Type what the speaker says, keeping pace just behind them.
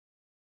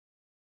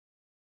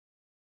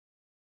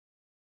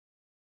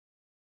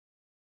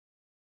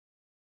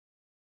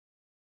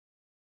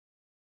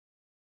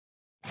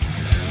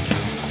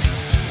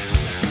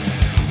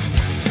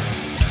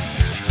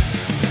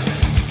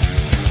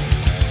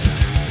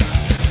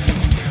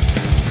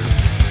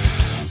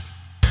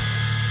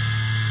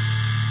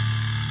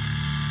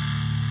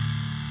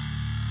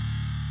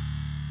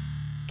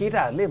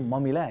केटाहरूले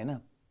मम्मीलाई होइन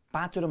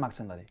 5 रुपियाँ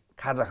माग्छन् अरे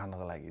खाजा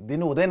खानको लागि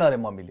दिनु हुँदैन अरे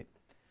मम्मीले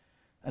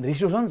अनि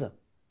रिस उठ्छ नि त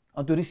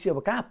अनि त्यो रिस अब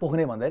कहाँ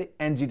पोख्ने भन्दाखेरि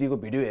एनजिटीको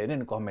भिडियो हेर्ने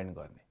अनि कमेन्ट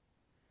गर्ने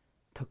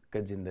ठुक्क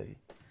जिन्दगी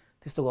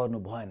त्यस्तो गर्नु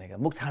भएन क्या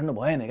मुख छाड्नु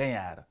भएन क्या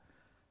यहाँ आएर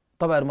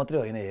तपाईँहरू मात्रै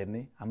होइन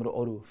हेर्ने हाम्रो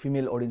अरू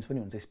फिमेल अडियन्स पनि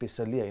हुन्छ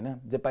स्पेसल्ली होइन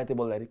जे पाए त्यो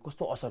बोल्दाखेरि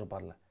कस्तो असर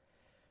पर्ला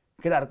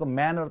केटाहरूको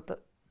म्यानर त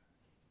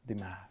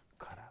दिमाग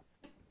खराब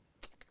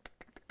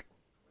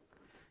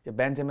यो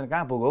ब्यान्ड च्याम्पियन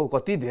कहाँ पुग्यो हौ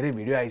कति धेरै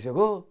भिडियो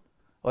आइसक्यो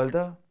अहिले त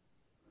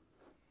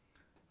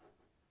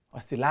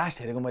अस्ति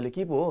लास्ट हेरेको मैले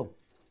के पो हो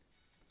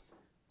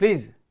प्लिज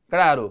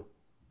केटाहरू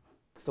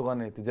त्यस्तो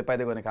गर्ने त्यो जे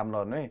पाइदै गर्ने काम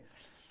नगर्नु है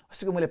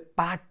अस्तिको मैले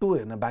पार्ट 2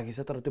 हेर्न बाँकी छ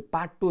तर त्यो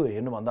पार्ट 2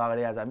 हेर्नुभन्दा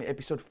अगाडि आज हामी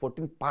एपिसोड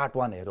 14 पार्ट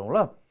 1 हेरौँ ल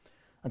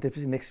अनि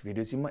त्यसपछि नेक्स्ट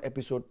भिडियो चाहिँ म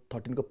एपिसोड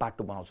 13 को पार्ट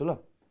 2 बनाउँछु ल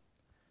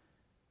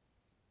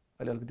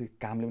अहिले अलिकति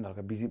कामले पनि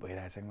हल्का बिजी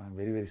भइरहेछ म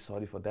very very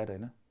sorry for that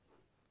होइन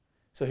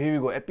so here we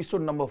go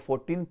episode number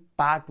 14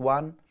 part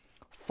 1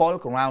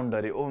 folk round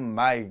अरे ओ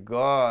my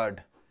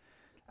God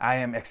I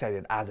am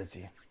excited आज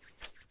चाहिँ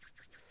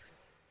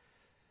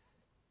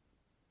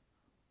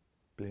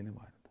प्ले नै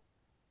भएन त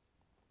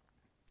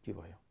के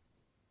भयो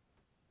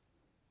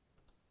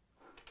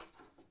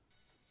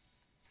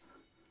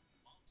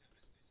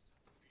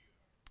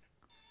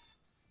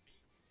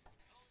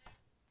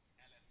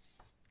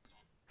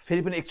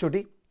फेरि पनि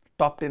एकचोटि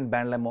टप 10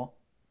 ब्यान्डलाई म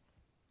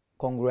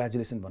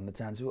कङ्ग्रेचुलेसन भन्न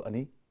चाहन्छु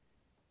अनि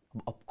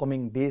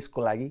अपकमिङ डेजको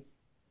लागि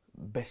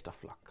बेस्ट अफ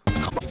लक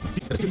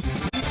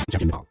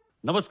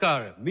नमस्कार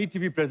मी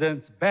टिभी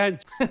प्रेजेन्ट्स ब्यान्ड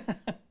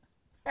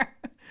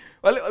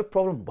अहिले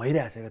प्रब्लम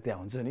भइरहेछ क्या त्यहाँ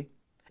हुन्छ नि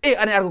ए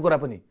अनि अर्को कुरा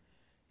पनि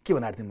के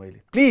भन्नु थिएँ मैले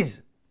प्लिज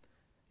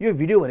यो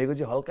भिडियो भनेको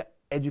चाहिँ हल्का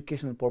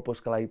एजुकेसनल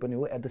पर्पजको लागि पनि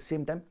हो एट द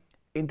सेम टाइम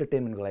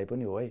इन्टरटेनमेन्टको लागि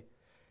पनि हो है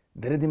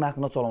धेरै दिमाग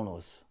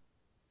नचलाउनुहोस्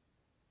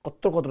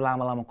कत्रो कत्रो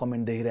लामो लामो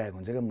कमेन्ट देखिरहेको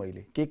हुन्छ क्या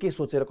मैले के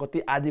सोचेर कति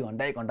आधी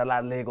घन्टा 1 घन्टा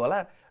लेखेको होला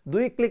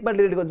 2 क्लिकमा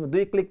डिलिट गर्छु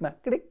 2 क्लिकमा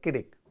किडिक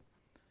किडिक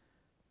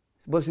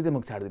बरु सिधै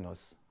मुख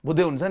छाडिदिनुहोस्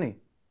बुझ्दै हुन्छ नि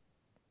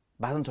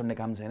भाषण छोड्ने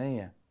काम छैन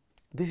यहाँ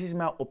this is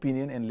my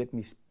opinion and let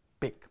me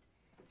speak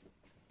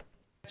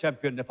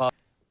champion Nepal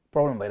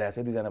problem भइरहेको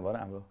छ दुईजना भएर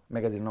हाम्रो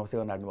म्यागजिन नमस्ते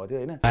गर्न आँट्नु भएको थियो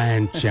होइन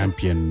ब्यान्ड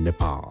च्याम्पियन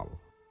नेपाल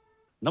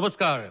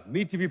नमस्कार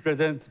मी टिभी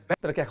प्रेजेन्ट्स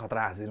तर क्या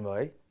खतरा हाँसिदिनु भयो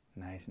है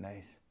नाइस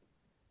नाइस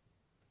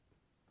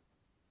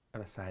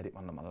एउटा सायरी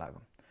भन्न मन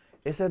लाग्यो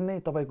यसरी नै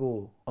तपाईँको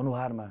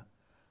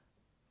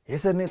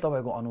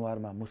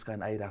अनुहारमा मुस्कान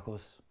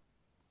आइराखोस्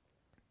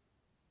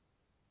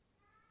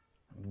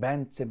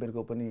ब्यान्ड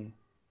च्याम्पियनको पनि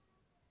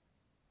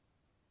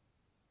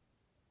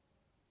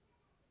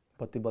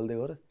बत्ती बल्दै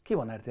गएर के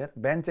भन्नु थियो यार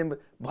ब्यान्ड च्याम्पियन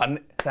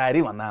भन्ने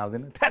सायरी भन्न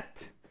आउँदैन that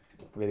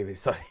very very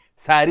sorry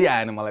Sairi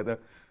आएन मलाई त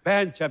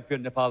ब्यान्ड च्याम्पियन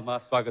नेपालमा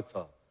स्वागत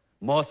छ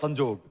म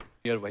संजोग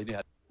नियर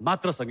भइने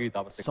मात्र सङ्गीत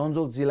आवश्यक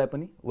संजोगजीलाई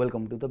पनि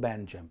welcome to the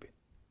band champion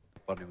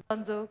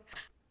संजोग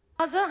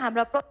आज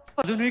हाम्रा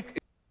आधुनिक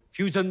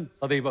फ्युजन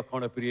सदैव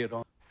कर्णप्रिय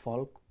र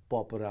फल्क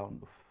पप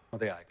राउन्ड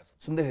हुँदै आएका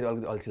छन् सुन्दाखेरि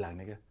अलिकति अल्छी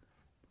लाग्ने क्या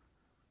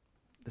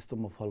त्यस्तो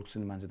म फल्क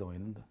सुन्ने मान्छे त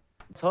होइन नि त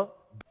छ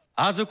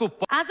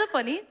आज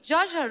पनि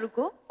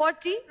जजहरूको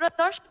 40 र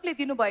दर्शकले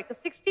दिनुभएको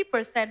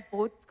 60%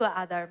 भोट्सको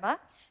आधारमा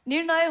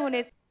निर्णय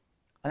हुनेछ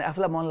अनि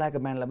आफूलाई मन लागेको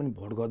ब्यान्डलाई पनि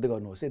भोट गर्दै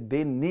गर्नुहोस् है दे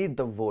निड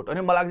द भोट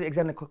अनि मलाई लाग्छ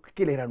एकजनाले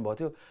के लेखिरहनु भएको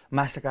थियो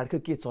मास्टर कार्ड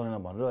के चलेन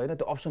भनेर होइन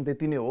त्यो अप्सन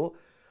त्यति नै हो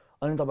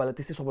अनि तपाईँलाई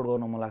त्यस्तै सपोर्ट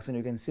गर्न मन लाग्छ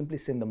you can simply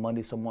send the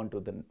money someone to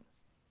the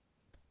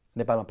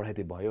नेपालमा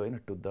पठाइदिए भयो होइन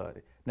टु द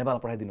नेपालमा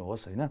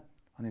पठाइदिनुहोस् होइन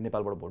अनि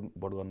नेपालबाट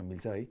भोट गर्न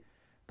मिल्छ है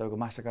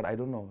तपाईँको master card I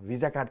don't know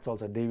visa card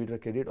चल्छ डेबिट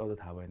र क्रेडिट अझ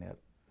थाहा भएन यार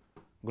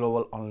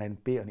ग्लोबल अनलाइन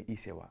पे अनि ई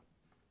सेवा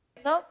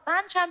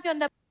ब्यान्ड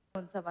च्याम्पियन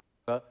हुन्छ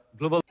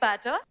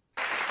ग्लोबलबाट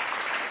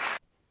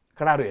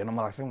कडाहरू हेर्न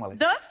मन लाग्छ मलाई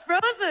द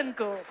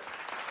फ्रोजनको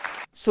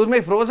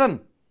सुरमै फ्रोजन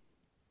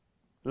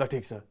ल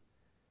ठिक छ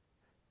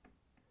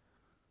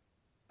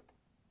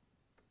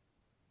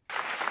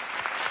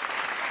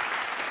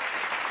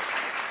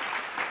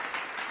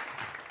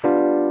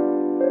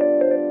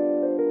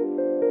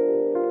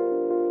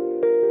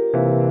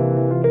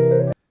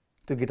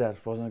त्यो गिटार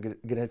फ्रोजन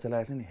गिटार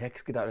चलाएको छ नि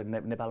हेक्स गिटार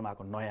नेपालमा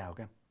आएको नयाँ हो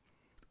क्या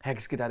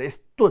हेक्स गिटार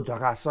यस्तो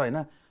झकास छ होइन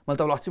मैले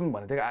तपाईँलाई अस्ति पनि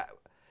भनेको थिएँ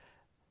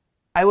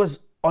आई वाज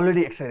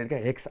अलरेडी एक्साइटेड क्या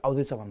हेक्स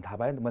आउँदैछ भन्ने थाहा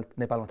पाएँ मैले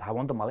नेपालमा थाहा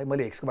भयो नि त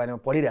मैले हेक्सको बारेमा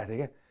पढिरहेको थिएँ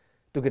क्या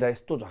त्यो गिटार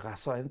यस्तो झकास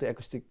छ होइन त्यो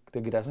एकोस्टिक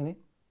त्यो गिटार छ नि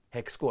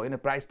हेक्सको होइन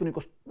प्राइस पनि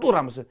कस्तो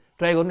राम्रो छ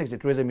ट्राई गर्नु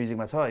एकचोटि ट्रेजर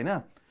म्युजिकमा छ होइन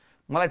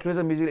मलाई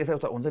ट्रेजर म्युजिक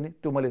यसो हुन्छ नि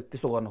त्यो मैले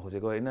त्यस्तो गर्न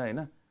खोजेको होइन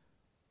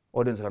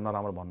अडियन्सहरूलाई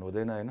नराम्रो भन्नु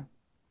हुँदैन होइन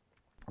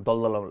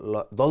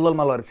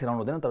दलदलमा लगेर छिराउनु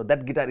हुँदैन तर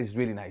that guitar is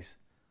really nice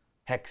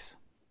hex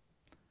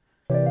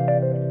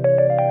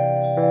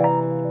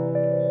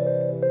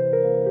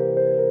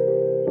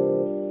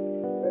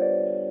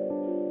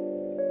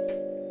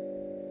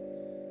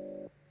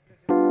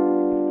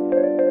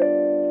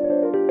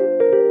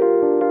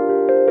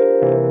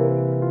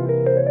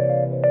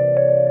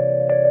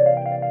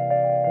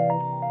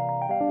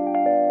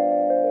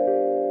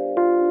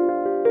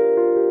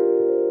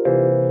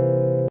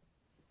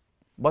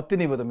बत्ती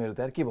नै भयो त मेरो त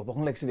यार के भयो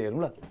पखङ एकछिन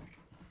हेरौँ ल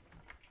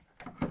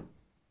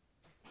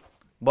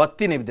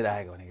बत्ती नै बितिर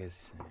आएको भनेको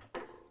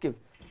के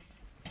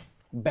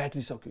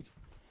ब्याट्री सक्यो कि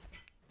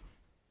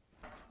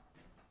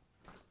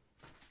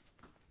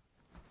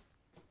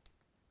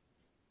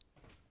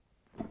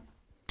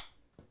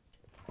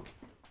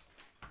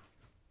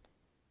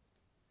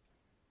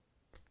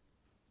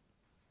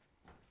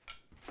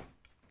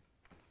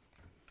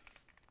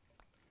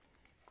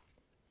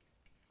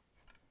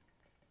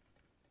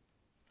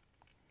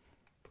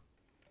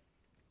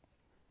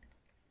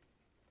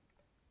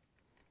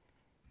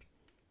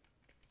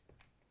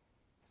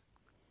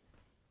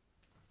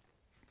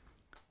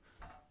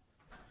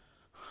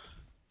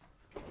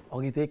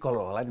अघि त्यही कलर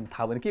होला नि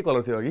थाहा भएन के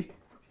कलर थियो अघि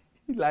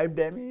life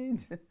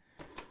damage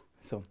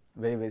so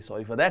very very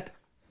sorry for that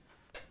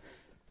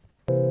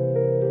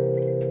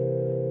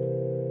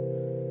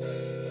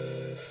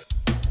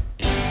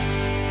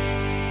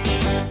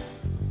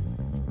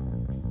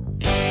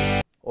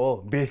ओ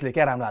बेसले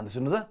क्या राम्रो हान्दै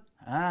सुन्नु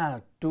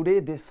त today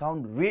they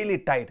sound really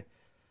tight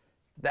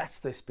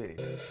that's the spirit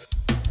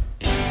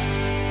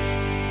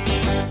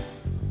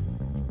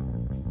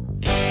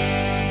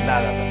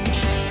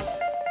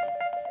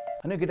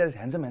अनि गिटारिस्ट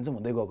ह्यान्डसम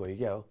हुँदै गएको हो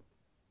क्या हो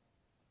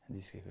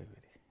जिस्केको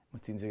फेरि म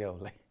चिन्छु क्या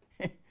उसलाई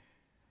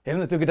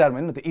हेर्नु न त्यो गिटारमा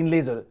हेर्नु न त्यो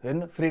इनलेजहरू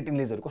हेर्नु फ्रेट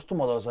इनलेजहरू कस्तो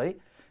मजाको छ है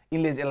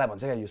इनलेज यसलाई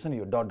भन्छ क्या यो छ नि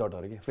यो डट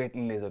डटहरू कि फ्रेट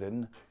इनलेजहरू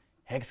हेर्नु न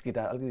हेक्स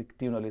गिटार अलिकति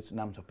ट्युनरले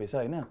नाम छपेछ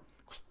होइन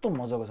कस्तो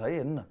मजाको छ है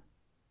हेर्नु न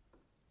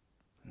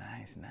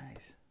नाइस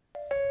नाइस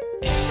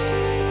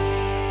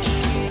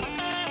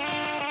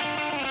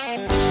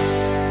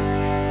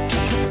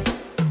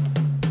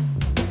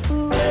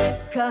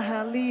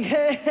कहाली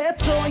हे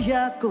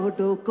चोयाको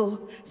डोको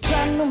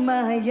सानो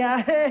माया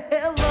हे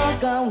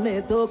लगाउने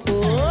धोको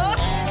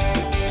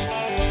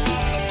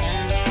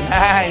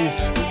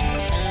नाइस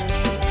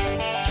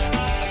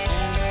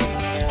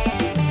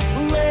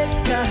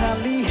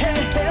कहाली हे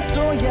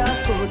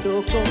चोयाको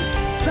डोको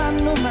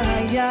सानो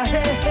माया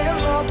हे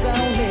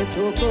लगाउने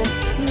धोको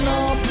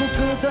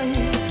नपुग्दै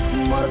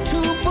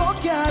मर्छु पो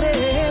क्यारे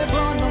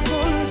भन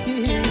सोल्टी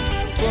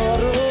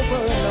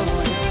बरोबर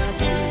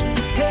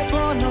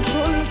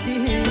सोल्टी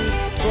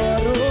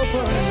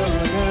बरोबर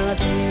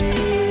नगाडी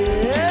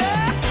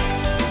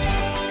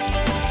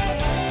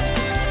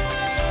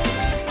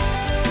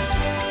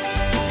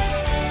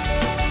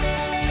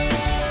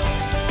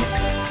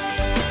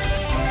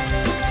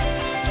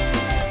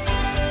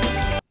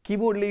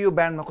किबोर्डले यो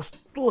ब्यान्डमा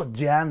कस्तो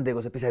ज्यान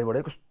दिएको छ पछाडिबाट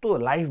कस्तो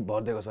लाइफ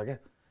भरिदिएको छ क्या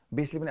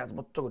बेसले पनि आज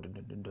मजाको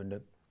ढुन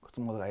कस्तो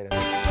मजा आइरहेको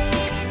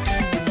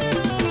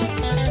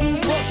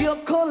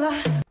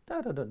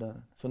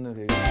सुन्नु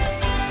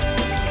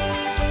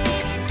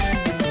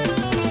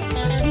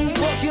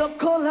यो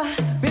खोला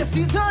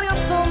बेसी झर्यो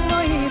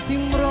समय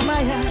तिम्रो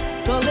माया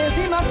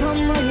कलेजीमा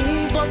ठम्मै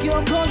बग्यो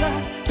खोला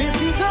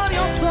बेसी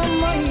झर्यो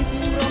समय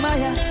तिम्रो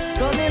माया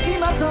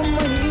कलेजीमा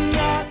ठम्मै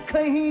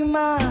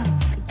आँखैमा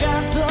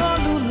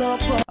गाजलु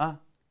लप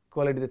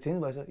क्वालिटी त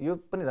चेन्ज भएछ यो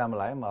पनि राम्रो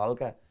लाग्यो मलाई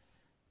हल्का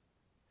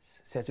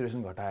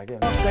सेचुरेसन घटायो क्या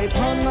पक्कै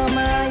भन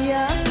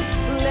माया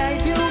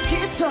ल्याइदेऊ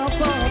कि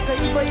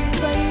पक्कै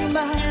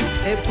बैसैमा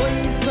ए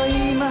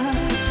बैसैमा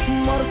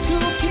मर्छु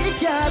कि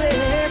क्यारे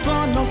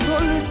भन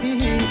सोल्टी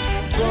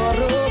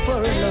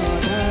बरोबर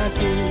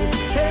नघाटी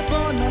हे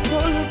भन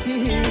सोल्टी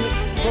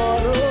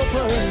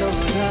बरोबर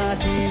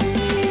नघाटी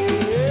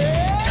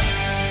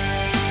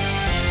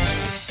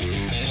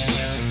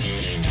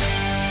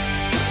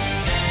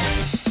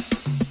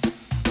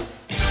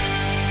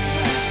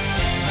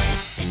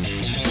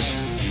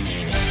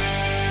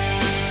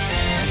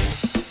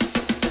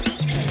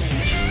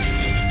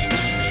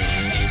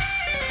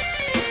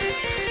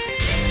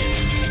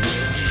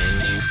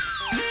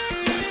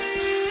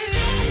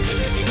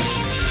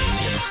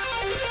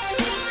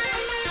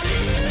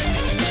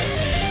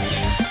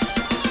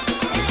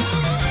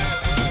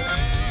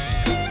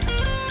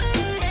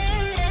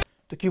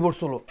किबोर्ड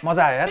सोलो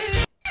मजा आयो यार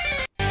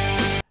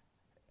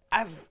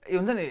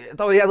हुन्छ नि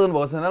तपाईँ याद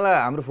गर्नुभएको छैन होला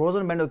हाम्रो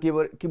frozen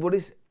ब्यान्डको keyboard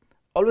is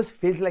always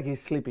feels like he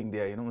sleeping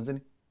दियो हुन्छ नि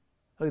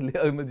अलिक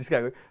मैले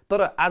जिस्काएको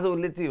तर आज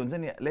उसले चाहिँ हुन्छ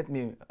नि लेट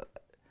मी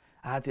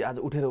आज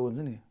उठेर हुन्छ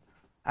नि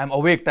आइएम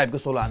अवेक टाइपको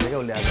सोलो हान्छ क्या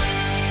उसले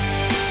आज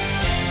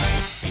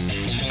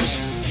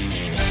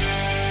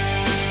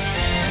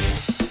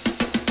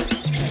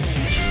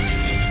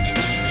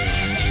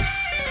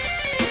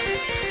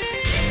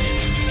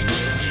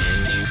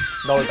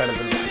डबल टाइटल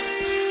पनि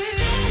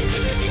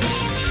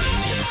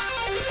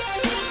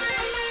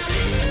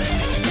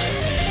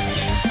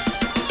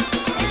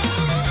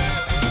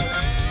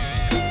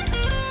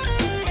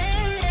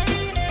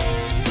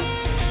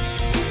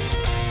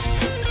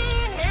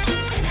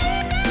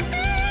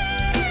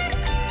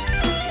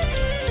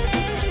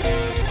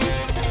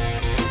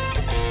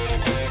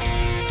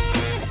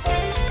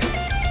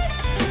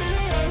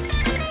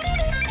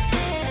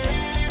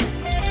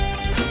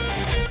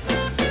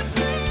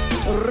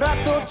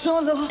रातो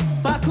चोलो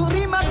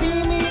पाखुरीमा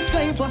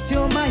तिमीकै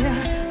बस्यो माया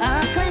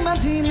आँखैमा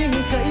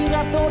तिमीकै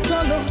रातो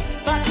चोलो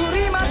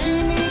पाखुरीमा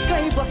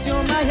तिमीकै बस्यो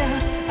माया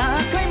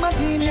आँखैमा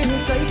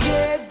तिमीकै के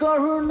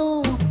गर्नु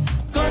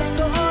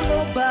कर्कलो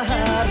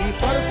बहारी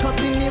पर्ख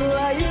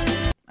तिमीलाई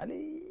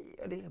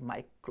अलि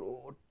माइक्रो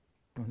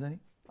हुन्छ नि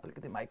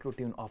अलिकति माइक्रो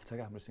ट्युन अफ छ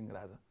क्या हाम्रो सिङ्गर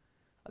आज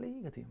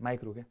अलिकति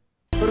माइक्रो क्या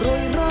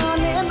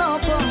रोइरहने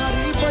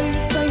नपहरी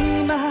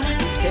बैसैमा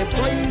हे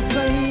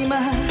बैसैमा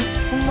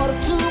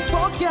मर्छु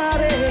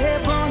पोक्यारे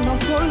बन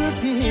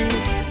सोल्टी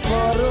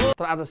परो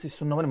तर आज चाहिँ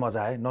सुन्न पनि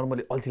मजा आयो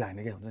नर्मली अल्छी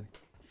लाग्ने क्या हुन्छ नि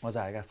मजा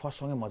आयो क्या फर्स्ट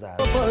सँगै मजा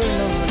आयो पर्न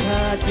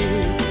घाटी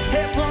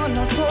हे बन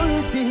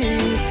सोल्टी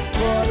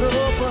परो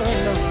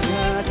पर्न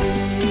घाटी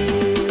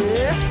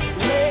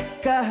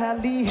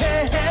लेकाली हे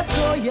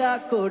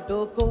चोयाको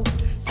टोको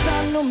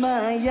सानो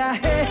माया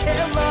हे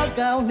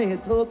लगाउने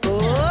थोको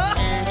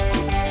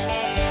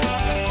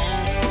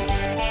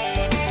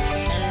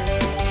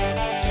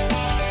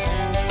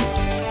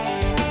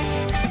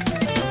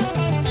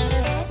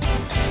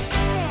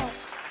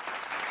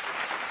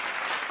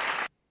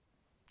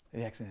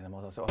रियाक्सन हेर्न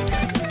मजा आउँछ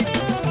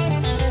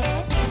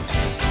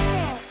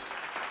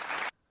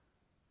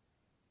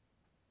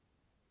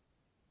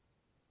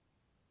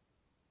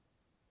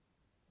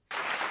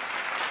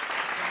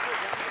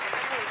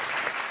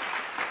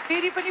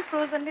फेरि पनि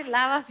फ्रोजनले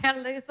लावा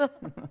फ्याल्दैछ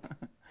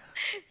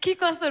के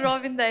कस्तो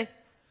रबिन दाइ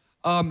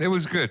It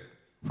was good.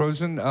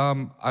 Frozen,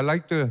 I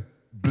like the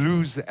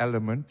blues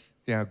element.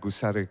 Yeah,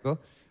 Gusareko.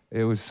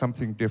 It was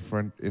something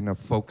different in a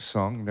folk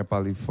song,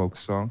 Nepali folk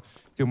song.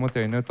 त्यो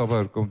मात्रै हैन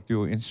तपाईहरुको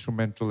त्यो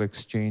instrumental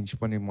exchange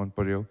पनि मन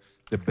पर्यो.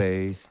 The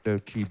bass, the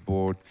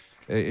keyboard.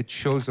 It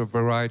shows a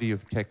variety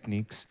of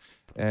techniques.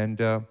 And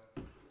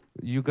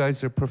you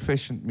guys are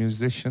proficient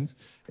musicians.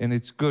 And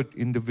it's good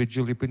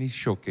individually पनि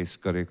showcase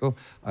गरेको.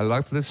 I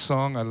love this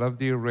song. I love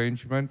the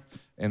arrangement.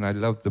 And I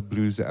love the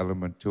blues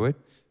element to it.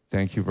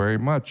 Thank you very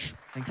much.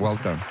 Well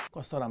done.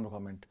 कस्तो राम्रो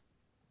comment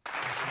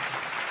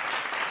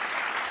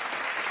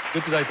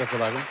त्यति दाइ कस्तो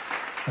लाग्यो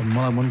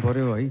मलाई मन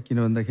पर्यो है किन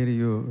भन्दाखेरि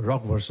यो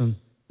रक भर्सन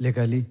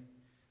लेकाली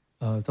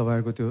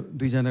तपाईहरुको त्यो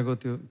दुईजनाको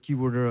त्यो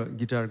किबोर्ड र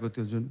गिटारको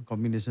त्यो जुन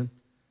कम्बिनेसन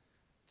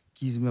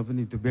किजमा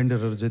पनि त्यो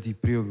बेन्डरहरु जति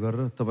प्रयोग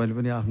गरेर तपाईले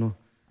पनि आफ्नो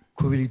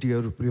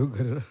खोबिलिटीहरु प्रयोग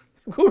गरेर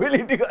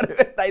खोबिलिटी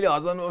गरेर दाइले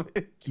हजाउनु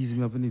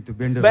किजमा पनि त्यो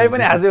बेन्डर दाइ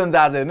पनि हाँस्दै हुन्छ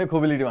आज हेर्नु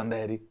खोबिलिटी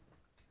भन्दाखेरि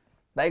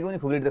दाइको पनि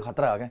खोबिलिटी त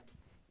खतरा हो क्या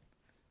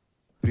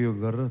प्रयोग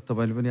गरेर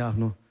तपाईले पनि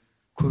आफ्नो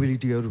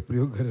खोबिलिटीहरु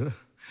प्रयोग गरेर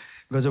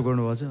गजब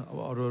गर्नुभएको छ अब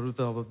अरू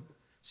त अब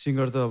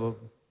सिङ्गर त अब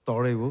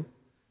तडै हो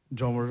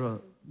ड्रमर र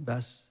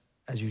bash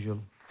as usual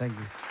thank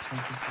you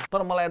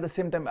तर मलाई एट द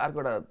सेम टाइम अर्को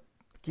एउटा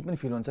के पनि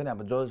फिल हुन्छ नि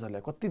अब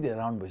जजहरूलाई कति धेरै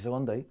राउन्ड भइसक्यो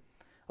नि त है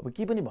अब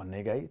के पनि भन्ने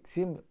क्या है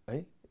सेम है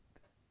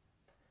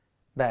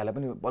दाइहरूलाई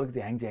पनि अलिकति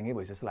ह्याङच्याङै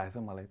भइसक्यो जस्तो लाग्छ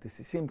मलाई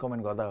त्यो सेम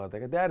कमेन्ट गर्दा गर्दा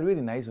क्या दे आर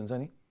भेरी नाइस हुन्छ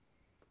नि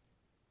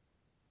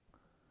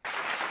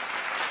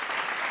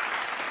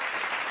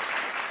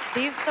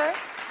देव sir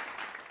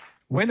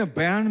When a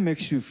band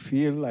makes you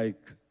feel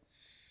like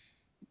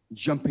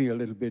jumping a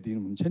little bit in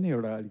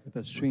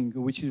a swing,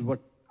 which is what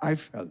I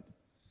felt.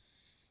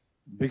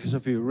 Because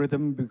of your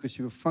rhythm, because of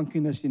your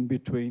funkiness in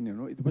between,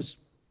 it was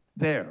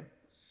there.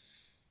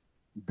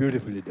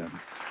 Beautifully done.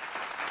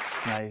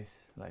 Nice,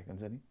 like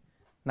हुन्छ नि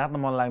नाच्न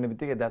मन लाग्ने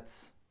बित्तिकै that's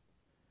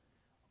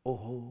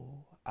ओहो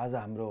आज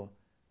हाम्रो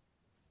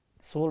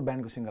sole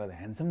ब्यान्डको singer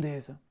handsome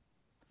देखेछ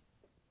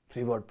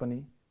फ्रीबर्ड पनि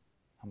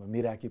हाम्रो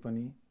मिराकी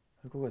पनि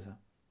को छ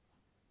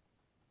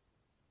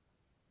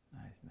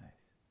नाइस नाइस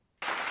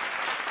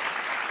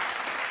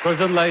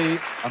प्रजनलाई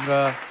हाम्रा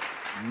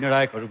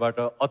निर्णायकहरूबाट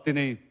अति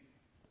नै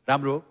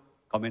राम्रो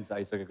कमेन्ट्स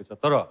आइसकेको छ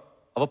तर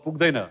अब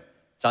पुग्दैन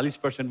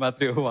 40%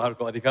 मात्रै हो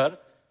उहाँहरूको अधिकार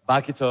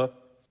बाँकी छ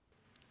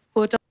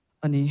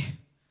अनि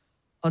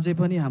अझै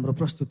पनि हाम्रो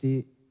प्रस्तुति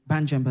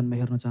ब्यान्ड च्याम्पियनमा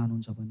हेर्न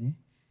चाहनुहुन्छ भने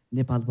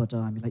नेपालबाट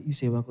हामीलाई ई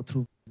सेवाको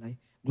थ्रुलाई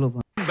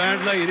ग्लोबल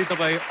ब्यान्डलाई यदि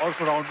तपाईँ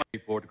अर्को राउन्डमा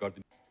रिपोर्ट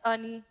गरिदिनु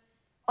अनि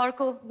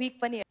अर्को विक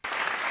पनि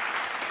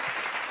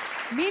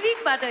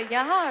मिरिकबाट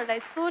यहाँहरूलाई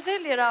सोझै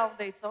लिएर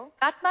आउँदैछौँ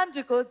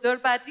काठमाडौँको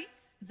जोरपाटी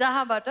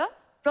जहाँबाट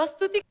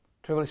प्रस्तुति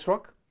ट्रेभल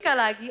स्ट्रोकका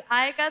लागि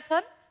आएका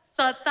छन्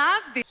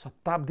शताब्दी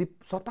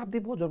शताब्दी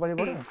पो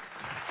जोरपाटीबाट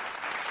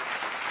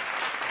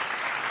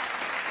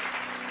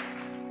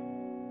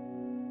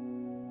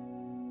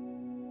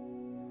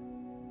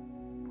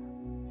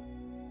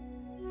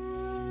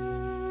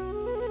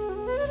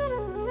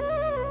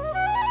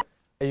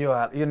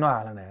यो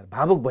नहाल न यार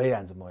भावुक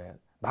भइहाल्छु म यार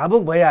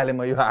भावुक भइहालेँ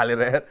म यो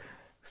हालेर यार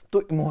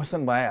यस्तो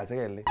इमोसन भइहाल्छ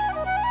क्या यसले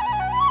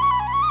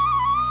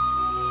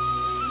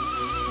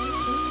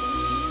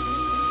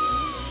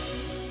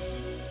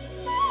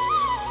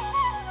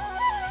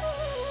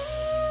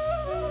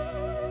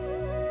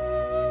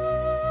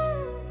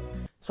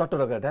सट्टो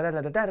रोकेर डाडा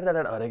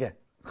अरे क्या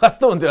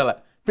कस्तो हुन्थ्यो होला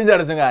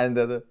पिन्जाडोसँग आयो नि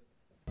त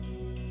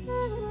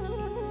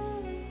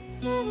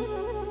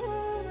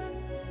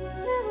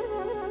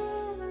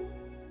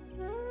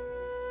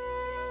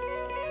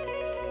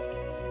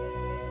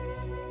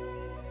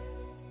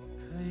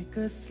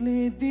कसले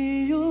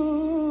दियो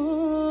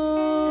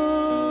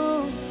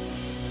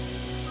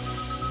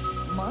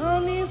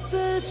मानिस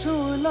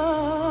झोला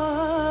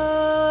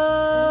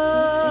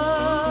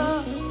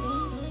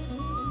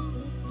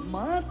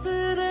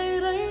मात्रै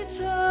रहेछ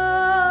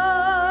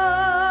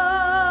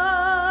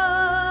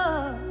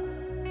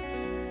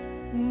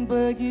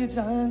बगी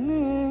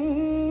जाने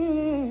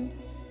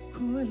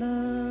खोला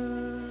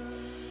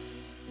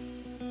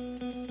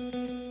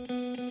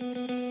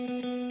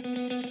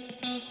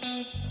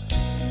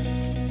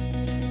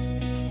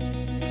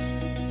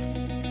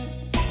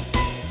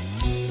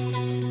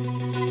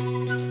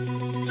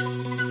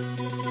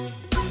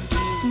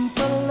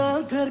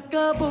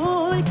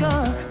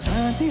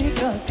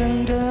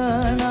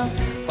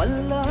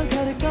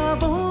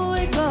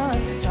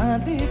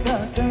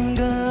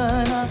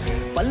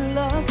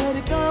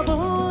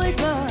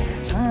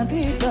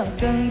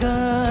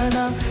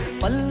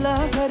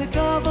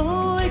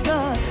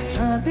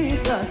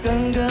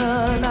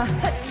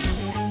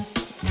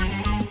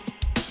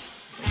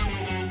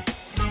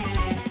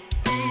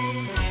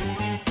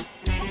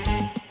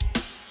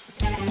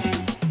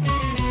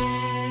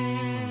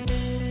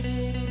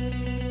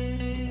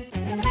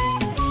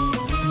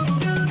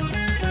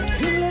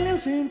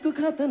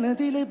खाता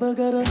नदीले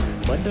बगर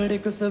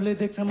मण्डडेको सबले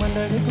देख्छ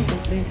मण्डडेको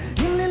कसले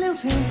हिमले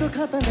ल्याउँछ हिमको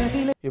खाता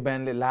नदीले यो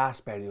ब्यान्डले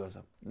लास्ट प्यारिस गर्छ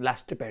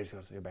लास्टै प्यारिस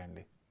गर्छ यो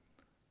ब्यान्डले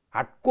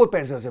हार्डकोर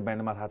प्यारिस गर्छ यो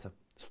ब्यान्डमा थाहा छ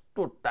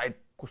कस्तो टाइट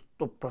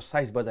कस्तो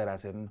प्रोसाइज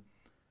बजाइरहेको छ हेर्नु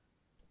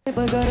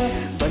बगर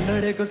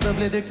मण्डडेको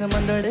सबले देख्छ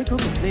मण्डडेको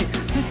कसले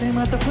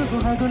सित्तैमा त फुलको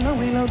हाँगो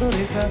नमिलाउँदो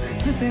रहेछ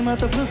सित्तैमा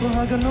त फुलको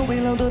हाँगो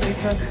नमिलाउँदो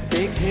रहेछ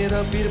देखेर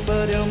पिर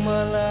पर्यो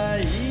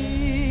मलाई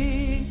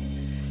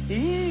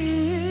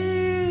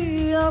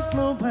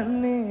आफ्नो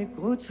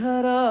भन्नेको छ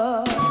र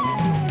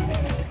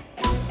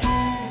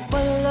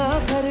पल्ला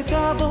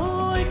घरका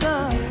बोइका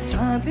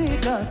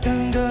चाँदीका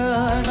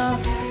कङ्गना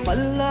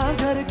पल्ला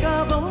घरका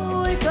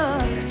बोइका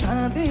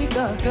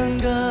चाँदीका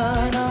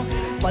कङ्गना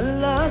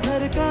पल्ला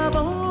घरका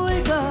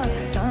बोइका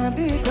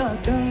चाँदीका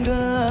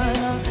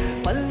कङ्गना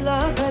पल्ला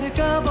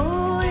घरका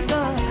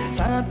बोइका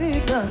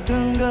चाँदीका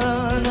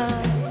कङ्गना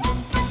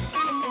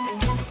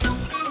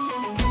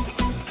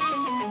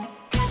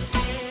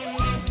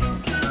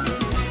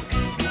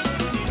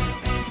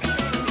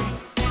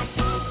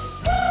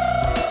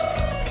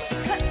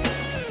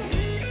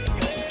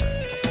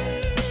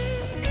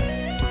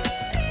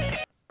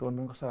टोन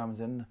पनि कस्तो राम्रो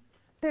छ नि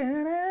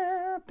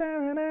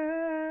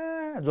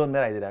जोन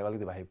मेरो आइदिरहेको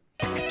अलिकति भाइ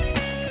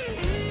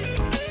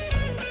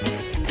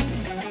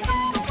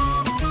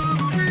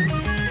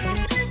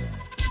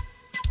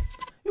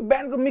यो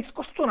ब्यान्डको मिक्स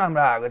कस्तो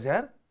राम्रो आएको छ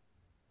यार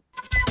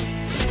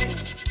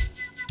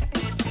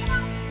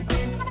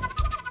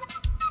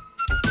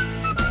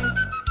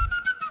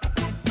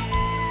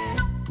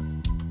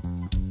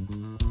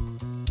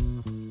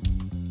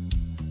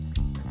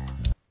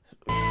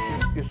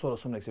यो सोलो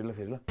सुन्नु एकछिन ल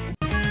फेरि ल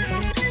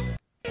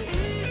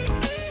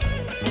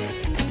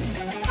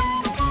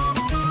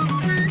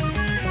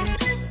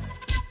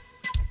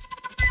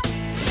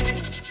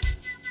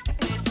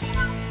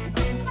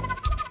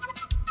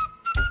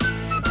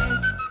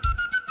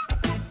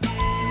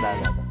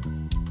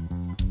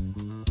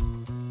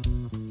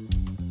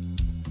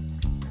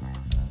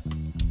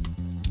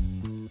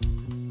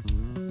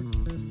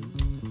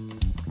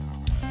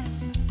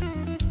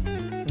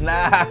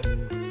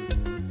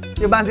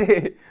यो मान्छे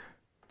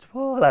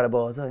छोलाएर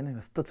बगाउँछ होइन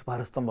कस्तो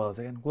छुपारो जस्तो बगाउँछ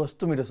क्या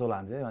कस्तो मिठो सोलो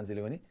हान्छ है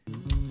मान्छेले पनि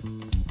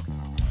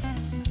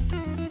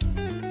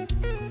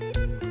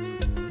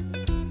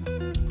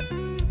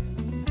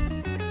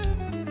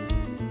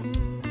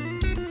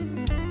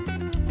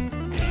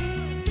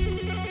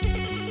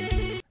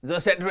जो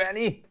सेट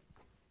रानी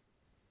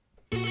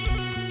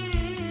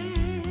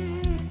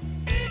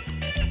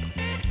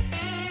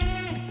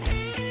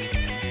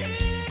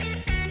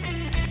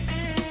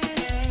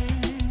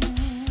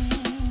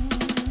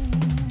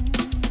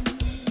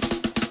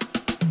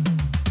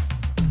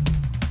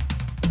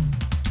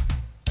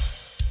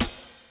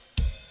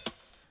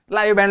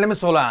ला यो ब्यान्डले पनि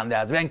सोलो हान्दै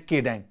आज ब्याङ्क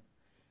के ड्याङ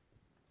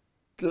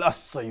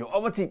लस यो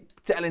अब चाहिँ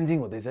च्यालेन्जिङ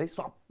हुँदैछ है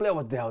सबले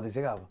अब देखाउँदैछ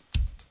क्या अब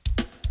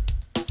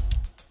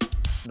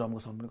ड्रमको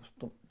साउन्ड पनि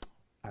कस्तो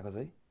आएको छ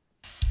है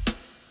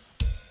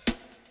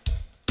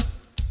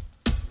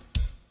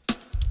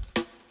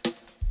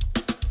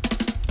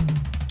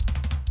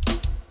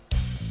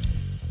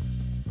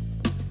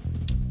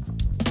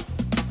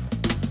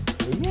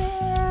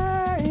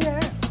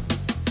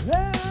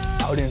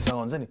अडियन्ससँग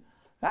हुन्छ नि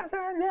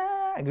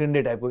ग्रिन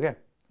डे टाइपको क्या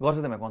गर्छ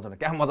त मेरो कन्सर्ट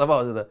क्या मजा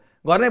भयो त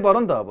गर्नै पर्यो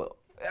नि त अब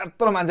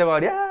यत्रो मान्छेको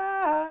अगाडि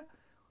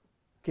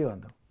के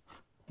भन्नु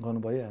गर्नु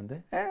पऱ्यो अन्त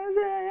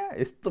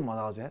यस्तो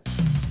मजा आउँछ यार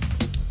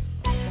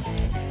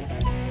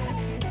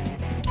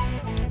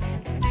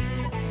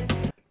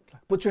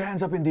put your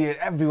hands up in the air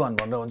everyone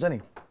भनेर हुन्छ नि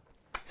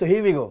सो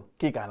हियर वी गो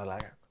के गाना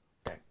लाग्यो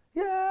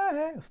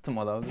यस्तो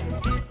मजा आउँछ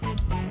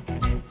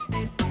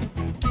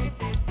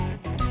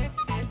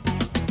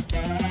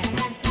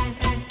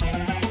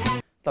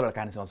तपाईँलाई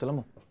कहानी सुनाउँछु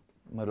ल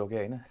म रोकेँ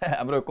होइन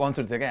हाम्रो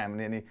कन्सर्ट थियो क्या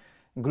हामीले अनि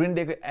ग्रिन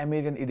डेको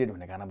अमेरिकन इडियट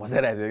भन्ने गाना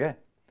बजाइरहेको थियो क्या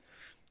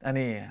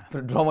अनि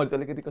हाम्रो ड्रमर चाहिँ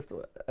अलिकति कस्तो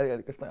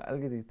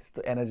अलिकति त्यस्तो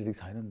एनर्जेटिक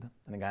छैन नि त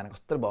अनि गाना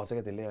कस्तो भाउँछ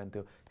क्या त्यसले अनि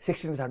त्यो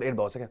 16 साउन्ड 8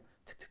 भाउँछ क्या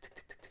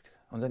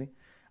हुन्छ नि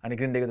अनि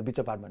ग्रिन डेको त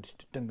बिचको पार्टमा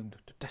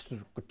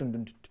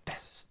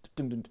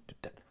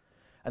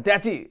त्यहाँ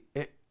चाहिँ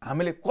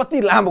हामीले कति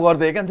लामो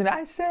गरिदियो क्या नि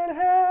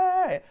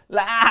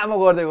लामो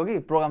गरिदिएको कि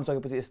प्रोग्राम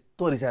सकेपछि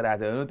यस्तो रिसाएर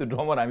आएको थियो त्यो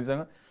ड्रमर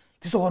हामीसँग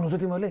त्यस्तो गर्नु छ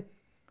तिमीहरूले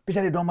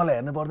पछाडि ड्रमरलाई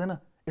हेर्नु पर्दैन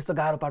यस्तो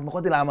गाह्रो पार्टमा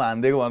कति लामो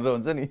हानिदिएको भनेर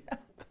हुन्छ नि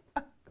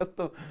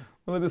कस्तो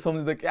मलाई त्यो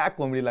सम्झिँदा क्या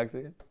कमेडी लाग्छ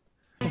क्या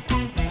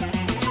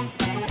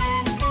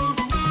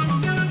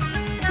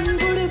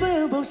बुढी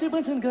भयो भौसे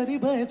भन्छन् गरी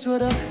भए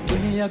छोरा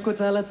दुनियाँको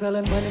चाला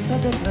चलन भने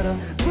साथै छ र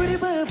बुढी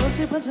भयो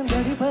भौसे भन्छन्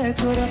गरी भए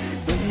छोरा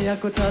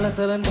दुनियाँको चाला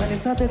चलन भने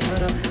साथै छ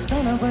र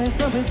ताना भए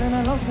सबैजना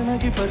लाउँछन्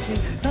अघि पछि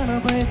ताना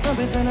भए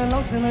सबैजना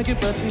लाउँछन् अघि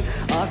पछि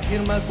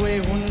आखिरमा कोही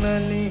हुन्न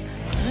नि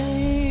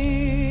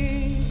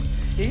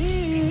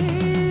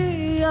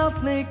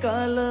आफ्नै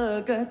काल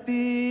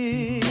गति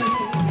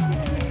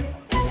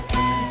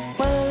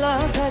पल्ला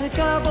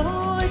घरका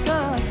बोइका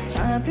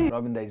शान्ति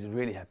Robin is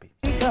really happy.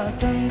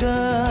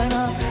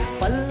 Kangana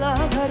पल्ला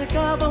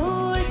घरका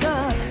बोइका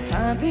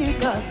शान्ति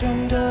का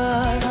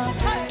कंगना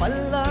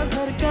पल्ला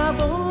घरका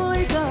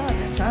बोइका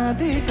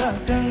शादीका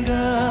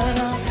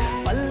कंगना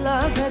पल्ला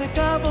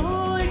घरका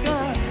बोइका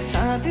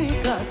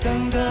शादीका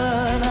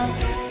कंगना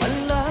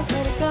पल्ला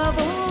घरका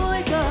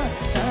बोइका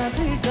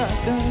शादीका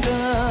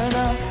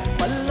कंगना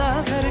पल्ला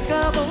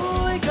घरका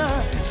बोइका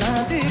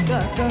शादीका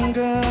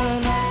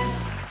कंगना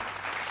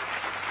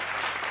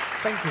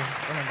थ्याङ्क यू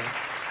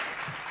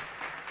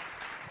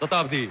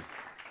शताब्दी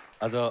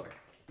आज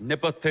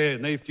नेपथ्य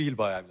नै फिल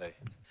भयो हामीलाई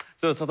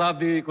सो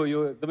शताब्दीको यो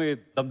एकदमै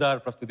दमदार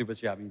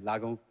प्रस्तुतिपछि हामी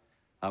लागौँ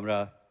हाम्रा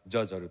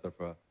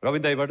जजहरूतर्फ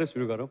रविन दाईबाटै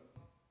सुरु गरौँ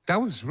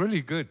That was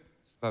really good,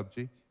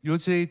 Stabji. You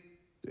say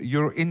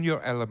you're in your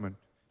element.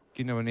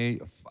 किनभने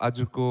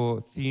आजको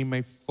थीम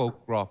है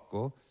folk rock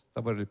को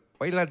तपाईहरुले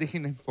पहिलादेखि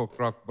नै folk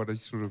rock बाट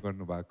सुरु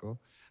गर्नु भएको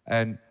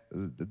and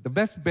the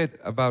best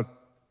bit about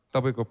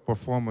तपाईको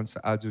performance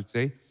आज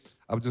चाहिँ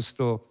अब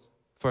जस्तो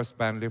first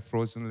band ले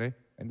Frozen ले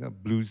हैन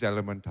blues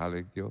element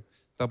हालेको थियो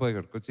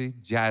तपाईहरुको चाहिँ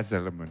jazz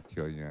element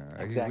थियो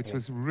यहाँ which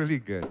was really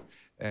good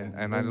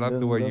and I love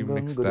the way you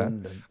mixed that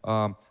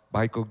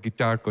भाइको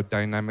गिटारको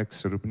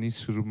dynamics-हरु पनि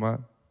सुरुमा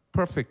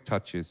perfect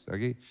touches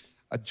okay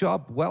a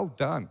job well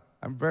done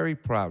I'm very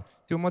proud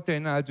त्यो मात्रै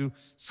हैन आज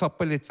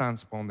सबैले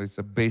चान्स पाउँदैछ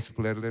bass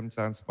player-ले पनि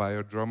चान्स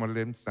पायो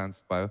drummer-ले पनि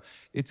चान्स पायो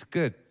it's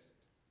good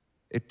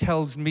it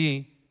tells me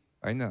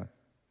हैन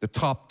the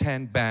top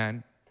 10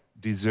 band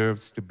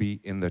deserves to be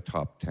in the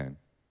top 10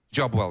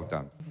 job well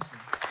done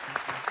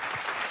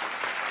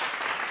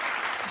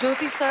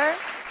Jyoti sir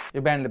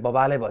यो ब्यान्डले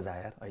बबाले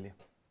बजायो यार अहिले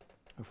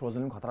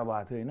फ्रोजन पनि खतरा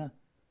भएको थियो हैन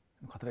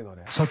खतरै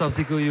गरे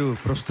शताब्दीको यो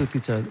प्रस्तुति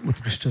चाहिँ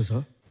उत्कृष्ट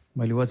छ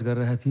मैले वाच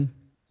गरिरहेको थिएँ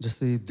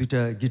जस्तै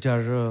दुईटा गिटार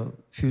र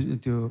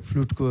त्यो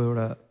फ्लुटको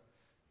एउटा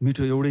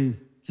मिठो एउटै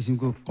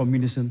किसिमको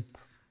कम्बिनेसन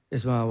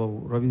यसमा अब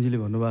रविनजीले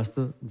भन्नुभएको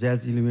जस्तो ज्याज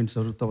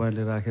इलिमेन्ट्सहरू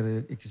तपाईँहरूले राखेर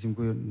एक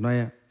किसिमको यो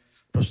नयाँ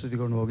प्रस्तुति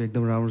गर्नुभएको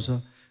एकदम राम्रो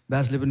छ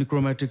ब्यासले पनि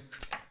क्रोमेटिक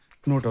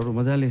नोटहरू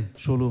मजाले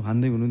सोलो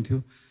हान्दै हुनुहुन्थ्यो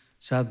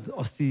सायद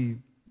अस्ति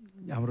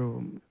हाम्रो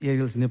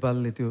एरियल्स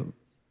नेपालले त्यो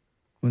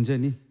हुन्छ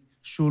नि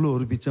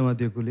सोलोहरू बिचमा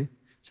दिएकोले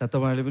सायद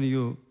तपाईँहरूले पनि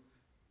यो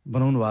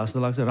बनाउनु भएको जस्तो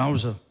लाग्छ राम्रो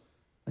छ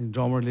अनि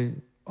ड्रमरले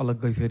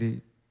अलग्गै फेरि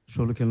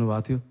सोलो खेल्नु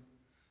भएको थियो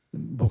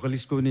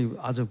भोकलिस्टको पनि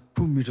आज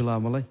खुब मिठो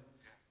लाग्यो मलाई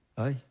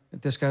है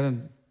त्यसकारण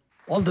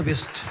अल द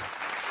बेस्ट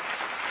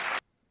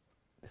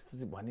त्यस्तो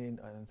चाहिँ भने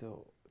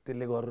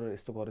त्यसले गरेर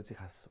यस्तो गरेर चाहिँ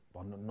खास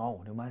भन्नु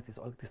नहुनेमा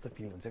अलिक त्यस्तो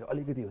फिल हुन्छ कि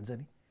अलिकति हुन्छ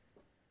नि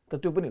तर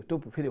त्यो पनि त्यो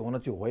फेरि हुन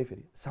चाहिँ हो है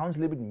फेरि साउन्ड्स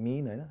लिभ इट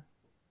मिन होइन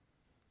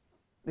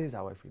this is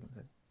how I feel हुन्छ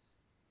नि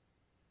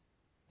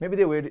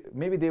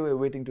maybe they were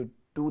waiting to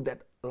do that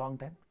long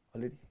time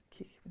already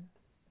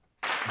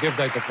देव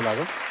दाईको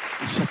लागो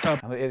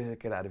हाम्रो एरिया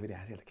केटाहरू फेरि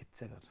हाँसेर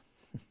खिच्छ गर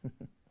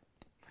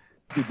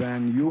The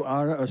band, you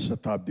are a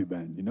Satabdi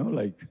band, you know,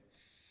 like,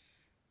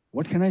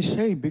 what can I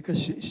say?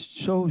 Because it's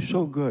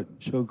so good,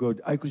 so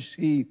good. I could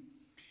see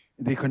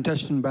the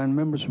contestant band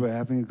members were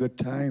having a good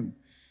time,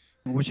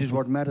 which is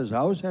what matters.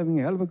 I was having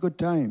a hell of a good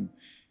time.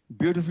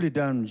 Beautifully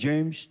done,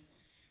 James.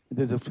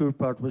 The flute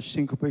part was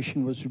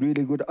syncopation was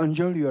really good.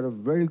 Anjal, you are a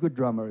very good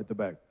drummer at the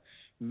back.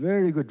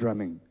 Very good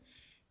drumming.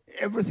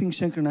 Everything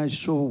synchronized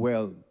so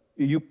well.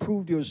 You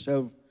proved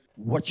yourself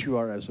what you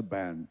are as a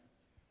band.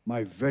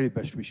 My very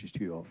best wishes to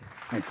you all.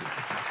 Thank you.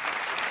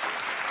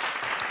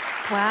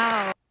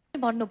 Wow.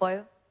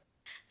 भन्नुभयो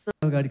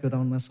अगाडिको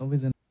राउन्डमा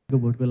सबैजनाको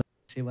भोटको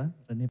लागि सेवा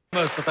र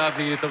नेपाल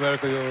शताब्दी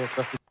तपाईहरुको यो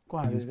प्रस्तुति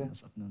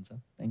सक्नुहुन्छ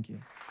थ्यांक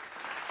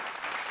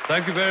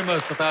यू भेरी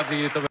मच शताब्दी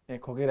तपाई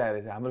खोकिरहेको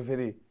रहेछ हाम्रो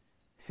फेरि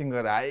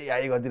सिङ्गर हाई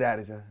हाई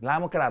गरिदिरहेको रहेछ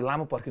लामो केटाहरू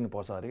लामो पर्खिनु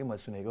पर्छ अरे कि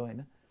मैले सुनेको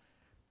होइन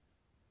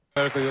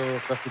तपाईहरुको यो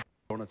प्रस्तुति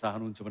गर्न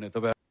चाहनुहुन्छ भने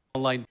तपाई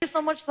अनलाइन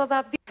सो मच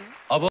शताब्दी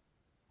अब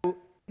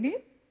नि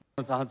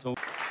चाहन्छौ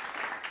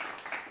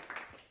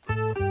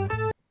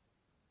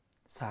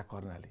सा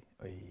कर्णाली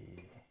ओइ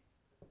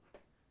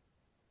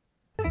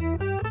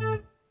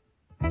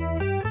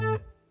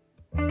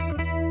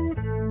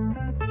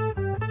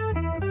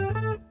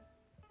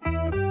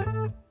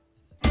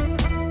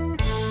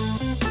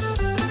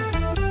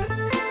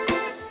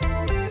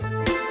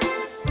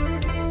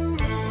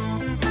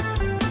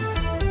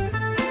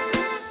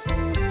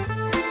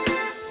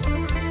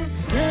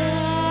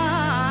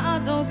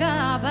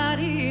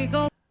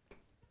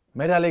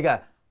Metallica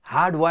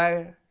hard wire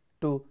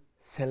to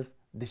self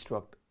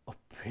destruct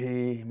फे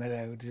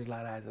मेरा टी-शर्ट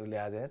लगाएर आएछ उसले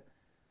आज यार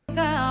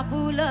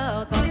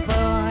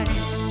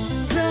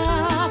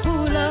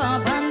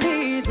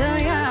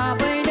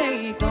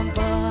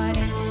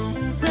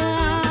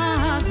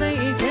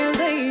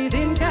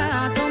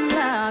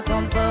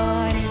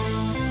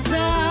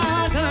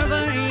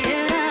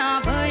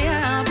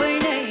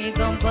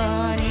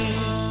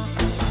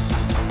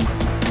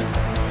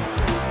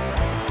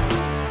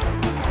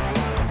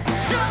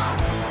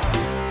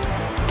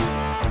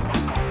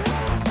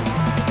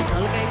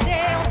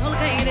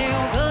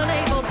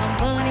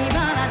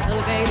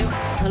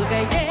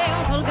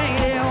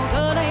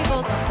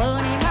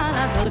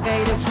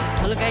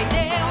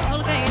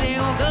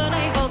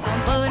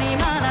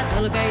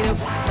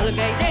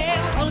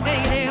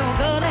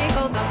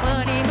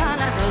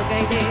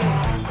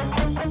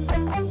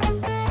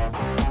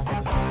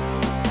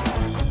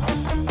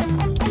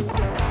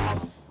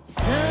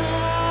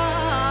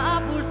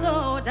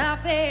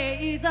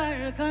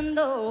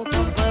झारखण्डो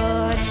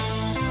कम्पनी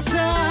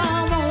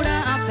सामुडा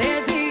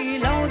फेसी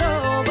लाउँदो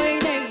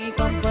बैनै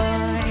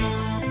कम्पनी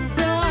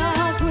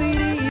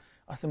साकुइरी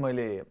अस्ति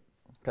मैले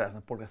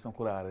केटाहरूसँग पोडकास्टमा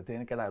कुरा गरेको थिएँ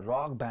होइन केटाहरू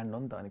रक ब्यान्ड हो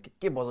नि त अनि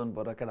के बजाउनु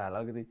पर्छ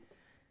केटाहरूलाई अलिकति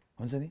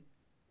हुन्छ नि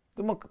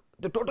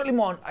त्यो totally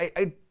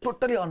I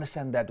totally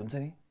understand that हुन्छ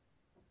नि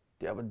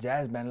त्यो अब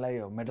ज्याज ब्यान्डलाई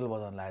मेटल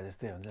बजाउनु लाग्यो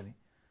जस्तै हुन्छ नि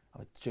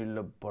अब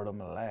चिल्लो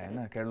बडोमलाई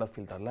होइन केरला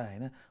फिल्टरलाई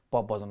होइन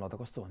पप बजाउनु त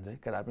कस्तो हुन्छ है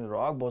केटाहरू पनि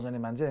रक बजाउने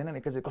मान्छे होइन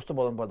एकैचोटि कस्तो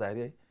बजाउनु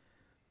पर्दाखेरि है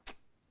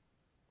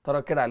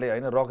तर केटाहरूले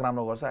होइन रक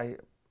राम्रो गर्छ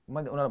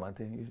मैले उनीहरू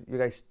भन्थेँ यो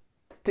गाई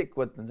स्टिक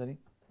विथ हुन्छ नि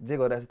जे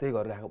गरिरहेको छ त्यही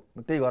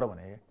गरिरहेको त्यही गर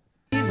भने क्या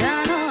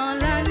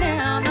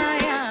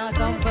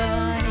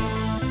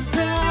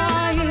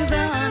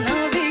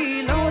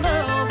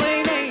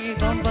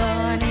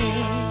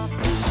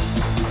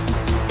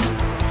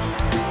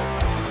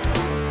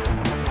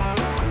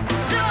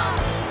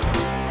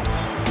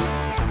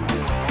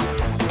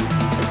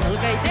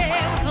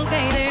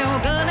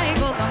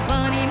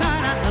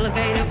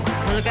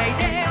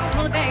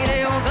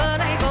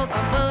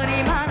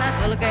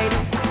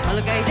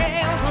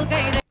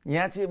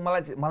यहाँ चाहिँ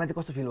मलाई चाहिँ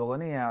कस्तो फिल भएको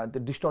भने यहाँ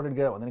त्यो डिस्टर्टेड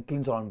गरेर भन्दा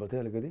क्लिन चलाउनु पर्थ्यो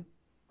अलिकति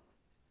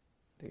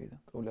ठिकै छ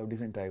उसले अब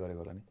डिफ्रेन्ट ट्राई गरेको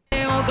होला नि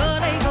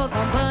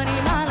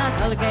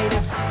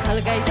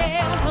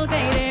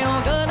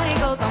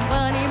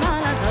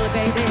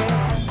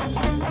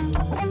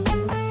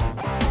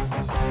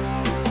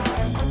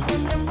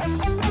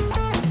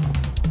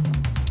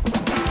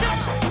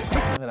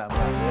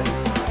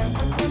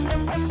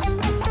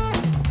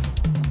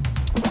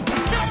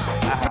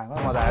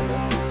मजा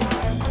आयो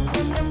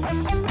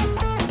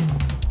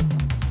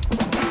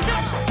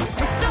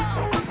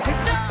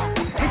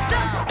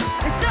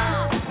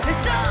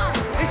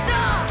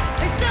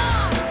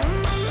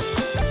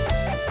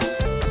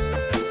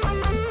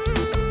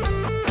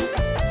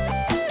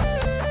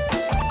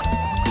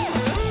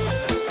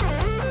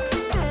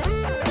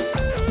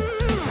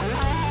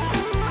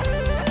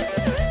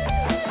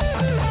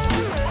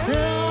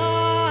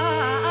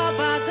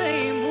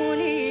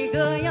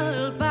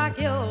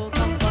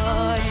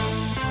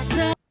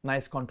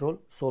नाइस कन्ट्रोल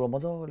सोलो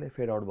मजाले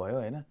फेड आउट भयो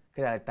होइन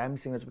किनभने टाइम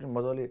सिग्नेचर पनि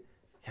मजाले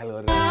ख्याल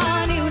गरेर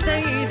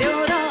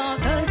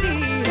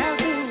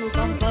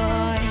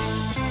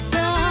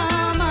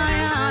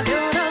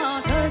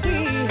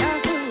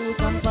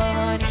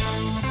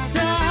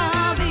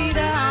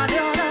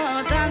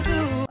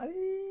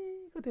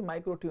अलिकति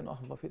माइक्रो ट्युन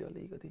अफ भयो फेरि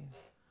अलिकति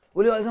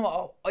उसले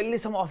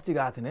अहिलेसम्म अफ चाहिँ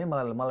गएको थिएन है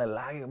मलाई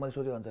लाग्यो मैले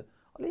सोचेको अनुसार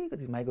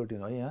अलिकति माइक्रो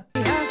ट्युन है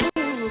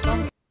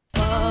यहाँ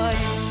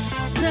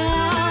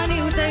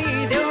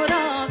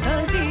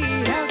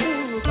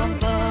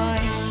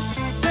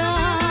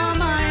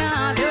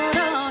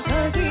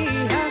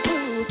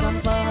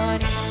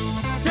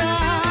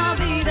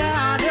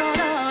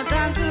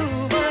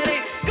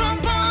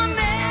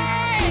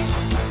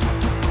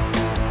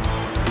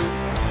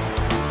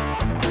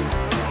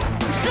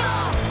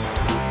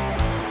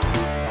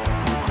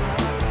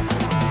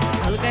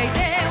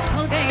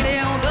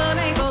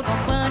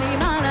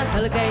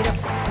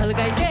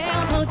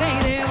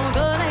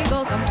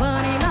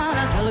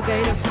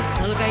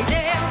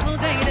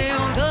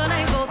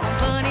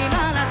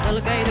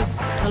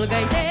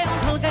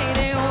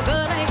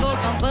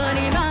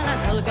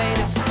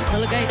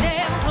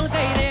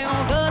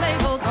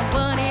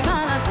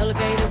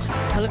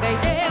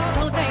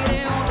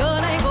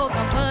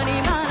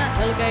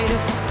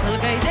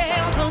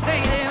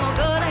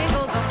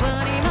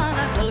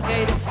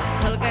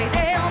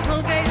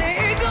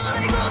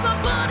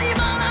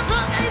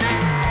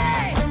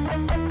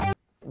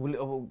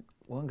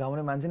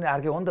गाउने मान्छे नि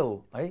अर्कै हो नि त हो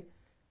है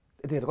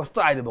यतिखेर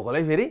कस्तो आइदियो भोकल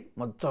है फेरि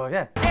मजा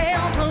क्या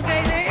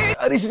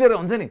रिसिटेर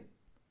हुन्छ नि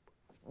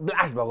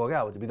ब्लास्ट भएको क्या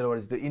अब भित्रबाट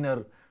त्यो इनर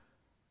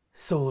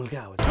सोल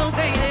क्या अब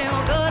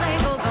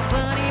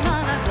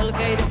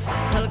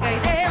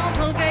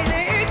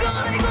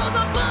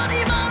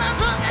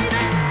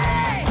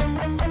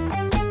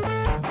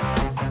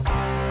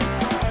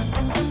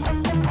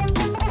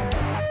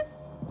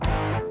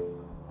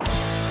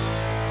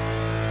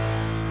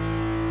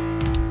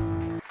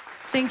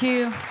Thank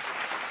you.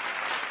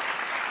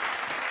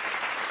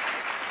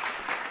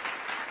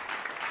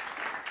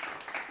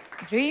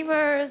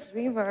 Dreamers.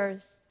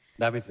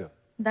 दामी थियो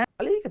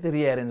अलिकति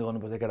रिएरेन्ज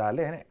गर्नुपर्छ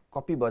केटाहरूले होइन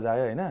कपी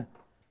बजायो होइन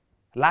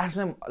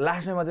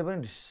लास्टमा मात्रै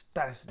पनि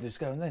टास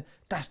ढिस्का हुन्छ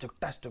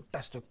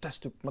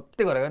टास्टुक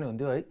मात्रै गरेको नि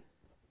हुन्थ्यो है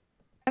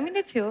हामी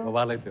नै थियो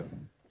वालै थियो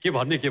के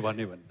भन्ने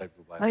भन्ने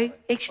टाइपको भयो है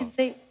एकछिन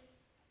चाहिँ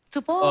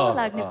चुप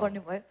लाग्ने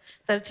पर्ने भयो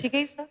तर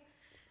ठिकै छ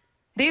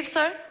देव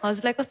सर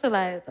हजुरलाई कस्तो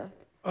लाग्यो त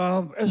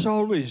As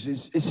always,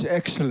 it's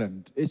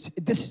excellent.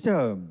 This is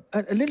a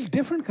little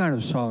different kind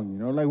of song, you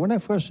know. Like when I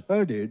first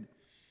heard it,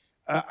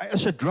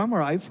 as a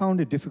drummer, I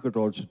found it difficult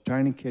also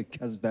trying to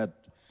catch that,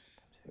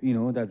 you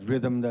know, that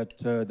rhythm,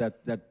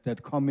 that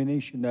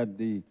combination that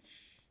the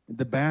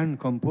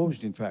band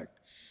composed, in fact.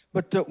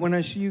 But when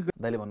I see you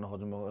like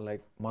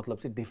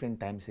matlab चाहिँ different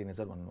time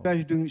signature भन्नु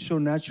guys doing it so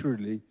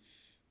naturally,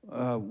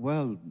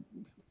 well,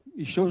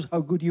 it shows how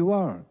good you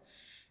are,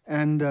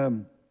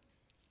 and.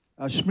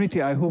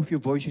 Smriti, I hope your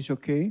voice is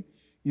okay.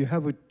 You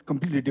have a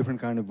completely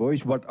different kind of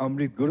voice. What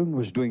Amrit Gurung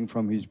was doing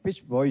from his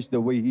pitch voice, the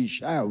way he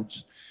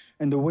shouts,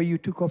 and the way you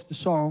took off the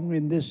song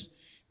in this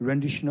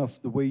rendition of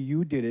the way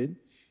you did it,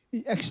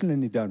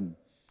 excellently done.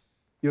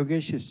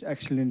 Yogesh is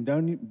excellent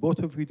done. Both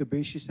of you, the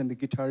bassist and the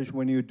guitarist,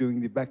 when you're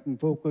doing the backing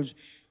vocals,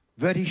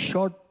 very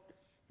short,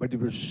 but it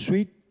was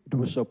sweet, it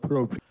was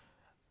appropriate.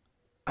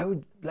 I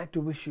would like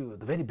to wish you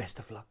the very best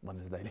of luck,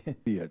 Manas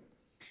Daile.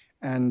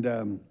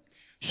 And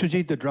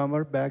Sujit, the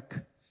drummer, back,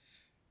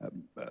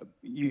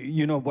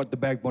 you know what the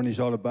backbone is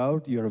all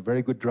about. You're a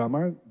very good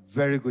drummer,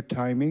 very good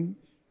timing,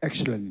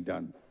 excellently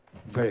done.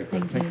 Very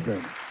good. Thank you very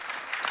much.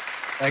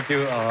 Thank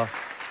you,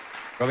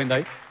 Praveen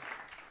Dai.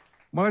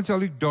 मलाई चाहिँ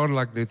अलिक डर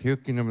लाग्दै थियो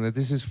किनभने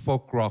this is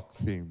folk rock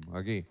theme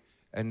अघि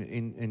and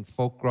in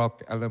folk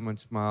rock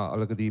एलिमेन्ट्समा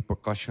अलिकति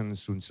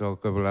पर्कसन्स हुन्छ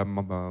कोही बेला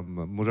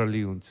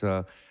मुरली हुन्छ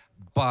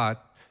but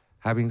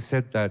having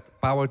shed that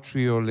power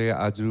ट्रियोले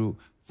आज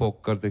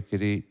फोक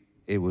गर्दाखेरि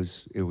it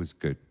was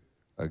good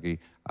okay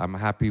I'm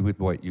happy with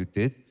what you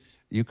did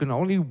you can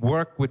only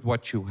work with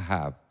what you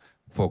have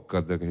folk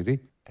garदाखेरि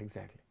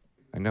Exactly.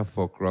 I know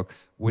folk rock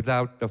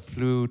without the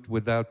flute,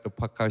 without the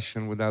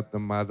percussion, without the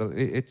madal.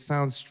 It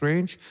sounds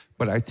strange,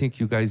 but I think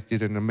you guys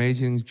did an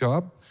amazing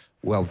job.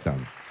 Well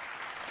done.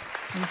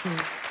 Thank you.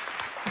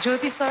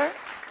 Jyoti sir.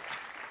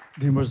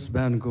 Dreamers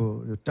band को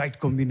यो tight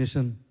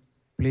combination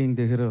playing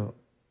देखेर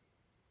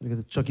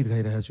अलिकति चकित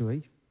खाइरहेको छु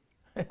है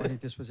अनि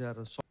त्यसपछि आएर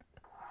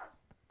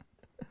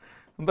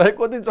भाइ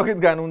कति चकित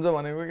गानुहुन्छ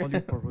भनेको के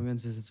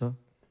पर्फर्मेन्सेस छ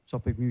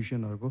सबै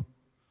म्युजिशियनहरुको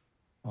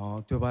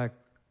त्यो बाहेक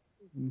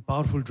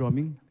powerful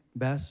drumming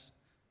bass,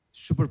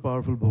 super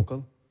powerful vocal.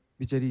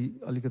 बिचरी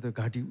अलिकति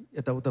घाटी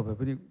यताउता भए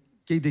पनि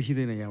केही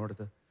देखिदैन यहाँबाट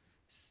त.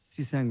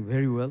 She sang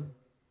very well.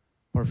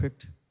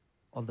 Perfect.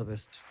 All the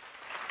best.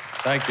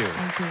 Thank you.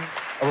 Thank you.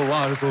 अब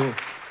उहाँहरुको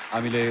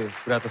हामीले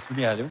कुरा त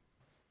सुनिहाल्यौं.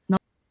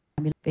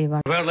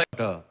 We're like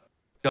a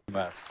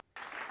mass.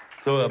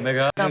 So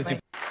Mega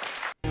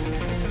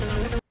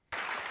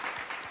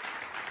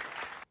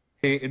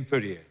Hey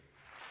inferior.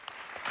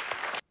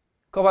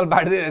 कपाल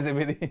बाड्दै रहेछ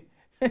फेरि.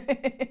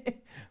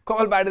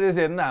 कपाल बाडिदिएछ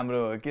हेर्नु न हाम्रो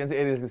के भन्छ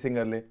एरियसको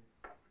सिङ्गरले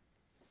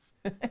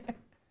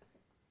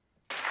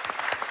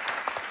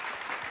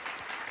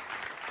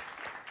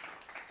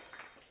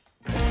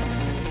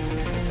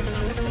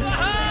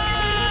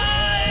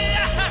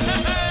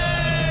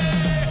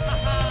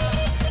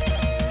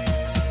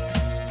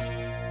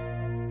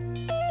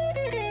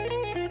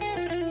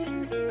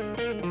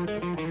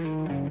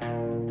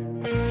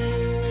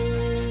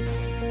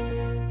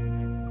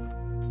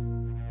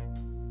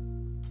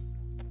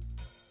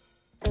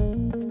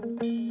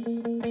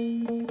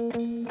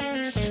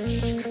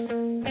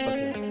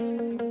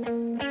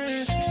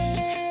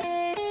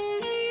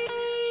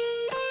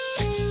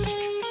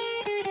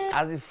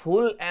आज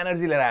फुल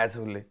एनर्जी लिएर आएछ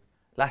उसले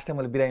लास्ट टाइम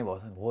मैले बिरामी भएको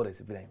छ हो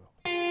रहेछ बिरामी भएको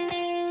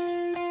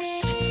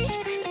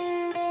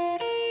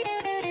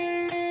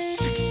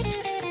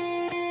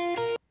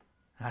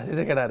हाँसेछ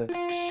केटाहरू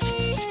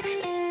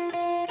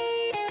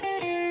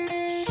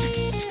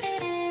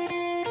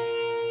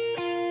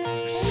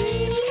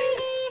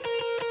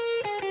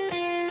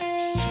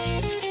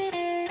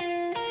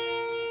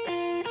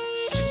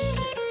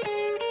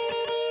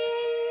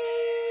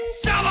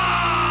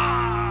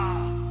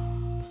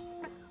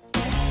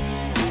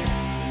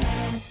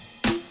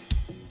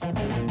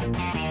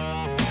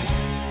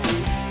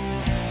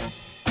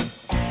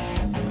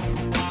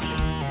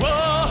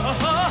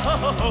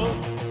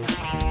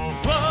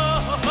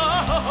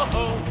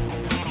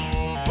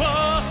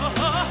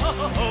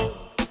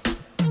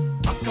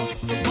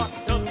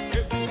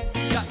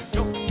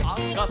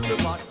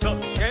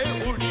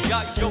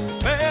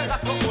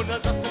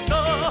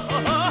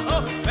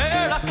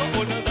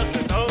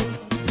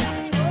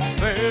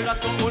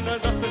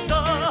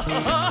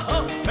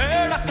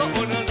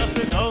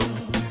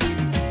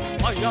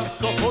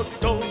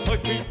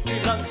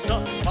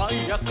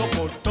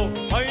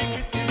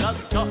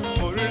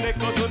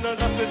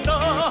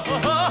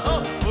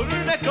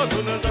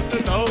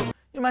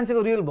यो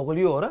मान्छेको रियल भोकल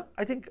यो हो र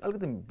आई थिंक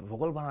अलिकति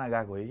भोकल बनाएर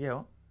गएको हो कि हो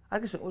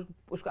अर्कै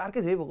उसको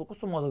अर्कै छ भोकल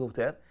कस्तो मजाको छ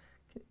यार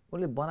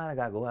उसले बनाएर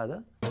गएको हो आज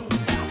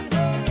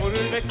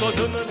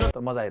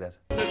मजा आइरहेछ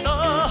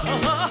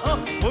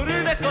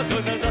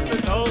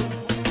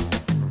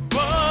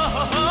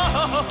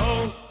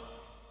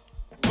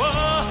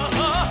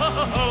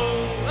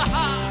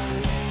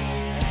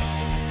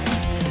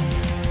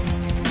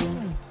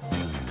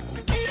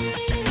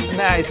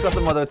नाइस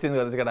कस्तो मजाको चेन्ज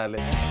गर्दैछ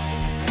केटाहरूले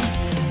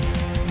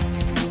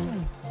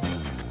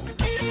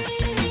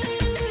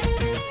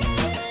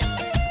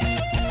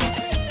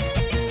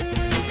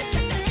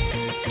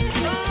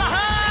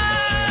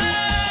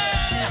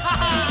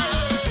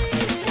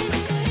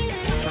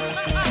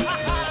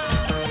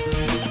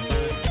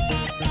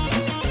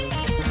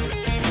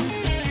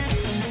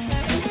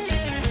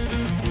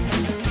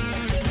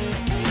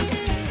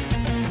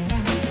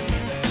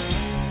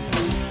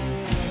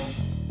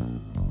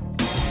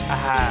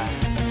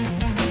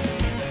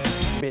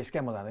बेस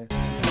क्या मजा आउँदैन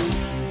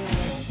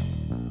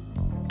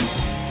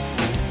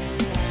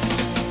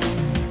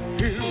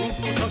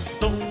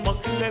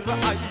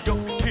पगलेर आइयो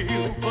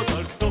हिउँको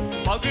धर्सो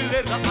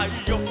पगलेर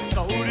आइयो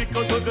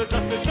कौरीको दुध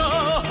जस्तो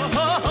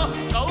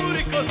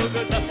कौरीको दुध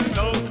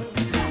जस्तो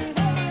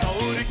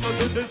कौरीको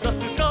दुध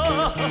जस्तो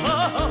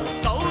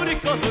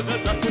कौरीको दुध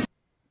जस्तो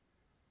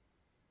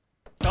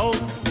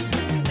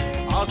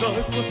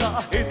आजको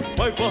साहित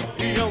मै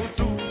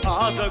बहिआउँछु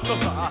आजको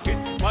साहित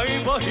मै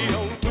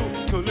बहिआउँछु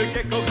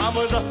खुल्केको घाम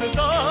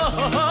जस्तो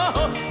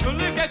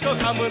खुल्केको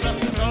घाम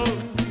जस्तो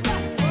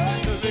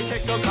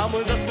खुल्केको घाम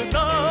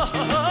जस्तो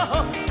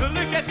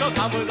खुल्केको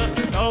घाम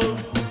जस्तो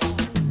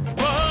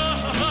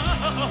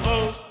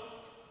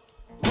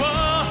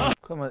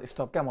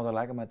स्टप क्या मजा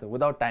लाग्यो मलाई त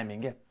विदाउट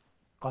टाइमिङ क्या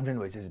कन्फिडेन्ट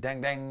भइसकेपछि ड्याङ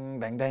ड्याङ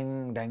ड्याङ ड्याङ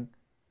ड्याङ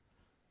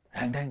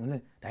ड्याङ ड्याङ हुन्छ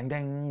ड्याङ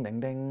ड्याङ ड्याङ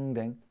ड्याङ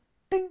ड्याङ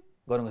टिङ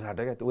गर्नुको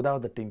साटो क्या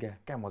विदाउट द टिङ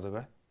क्या मजा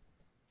गयो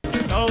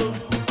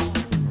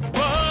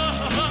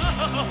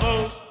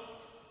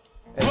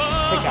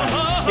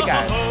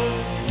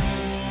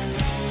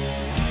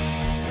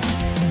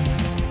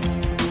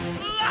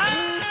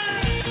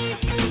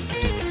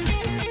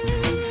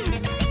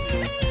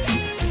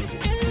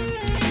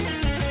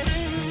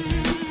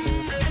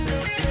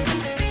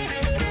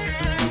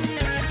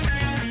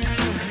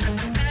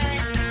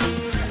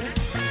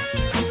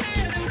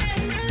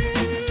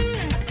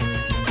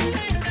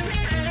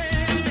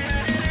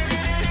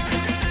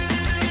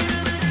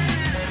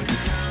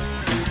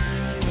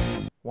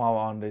उहाँ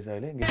आउनु रहेछ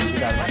अहिले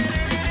गिटारमा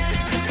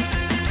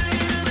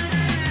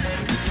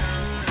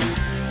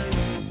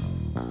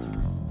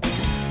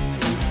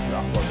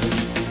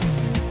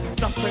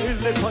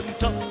काफेले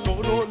भन्छ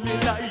कोरोली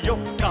लाइयो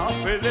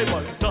काफेले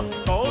भन्छ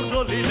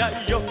कोरोली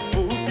लाइयो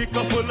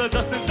उकीको फुल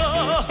जस्तो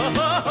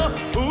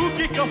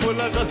उकीको फुल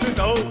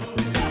जस्तो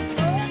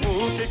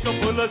उकीको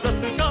फुल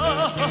जस्तो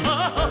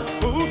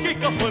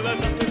उकीको फुल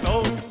जस्तो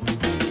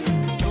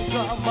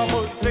ढुङ्गामा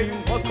मूर्ति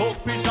म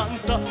खोपी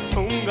जान्छ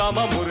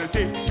ढुङ्गामा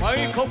मूर्ति मै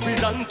खोपी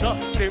जान्छ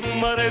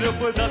तिम्रै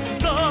रूप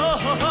जस्तो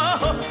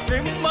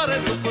तिम्रै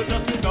रूप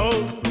जस्तो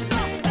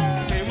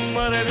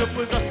तिम्रै रूप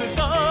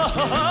जस्तो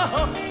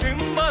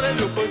तिम्रै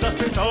रूप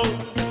जस्तो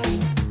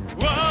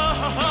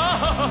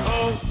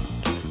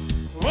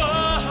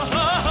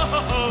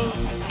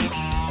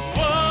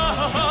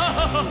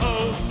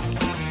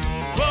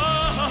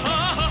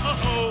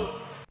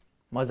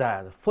मजा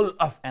आयो फुल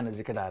अफ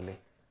एनर्जी केटाहरूले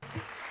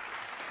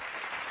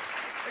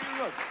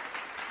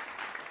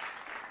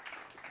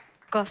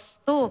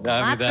कस्तो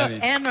मात्र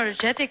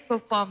एनर्जेटिक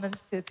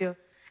परफर्मेन्स थियो त्यो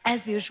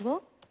as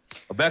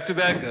usual back to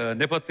back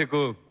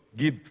नेपथ्यको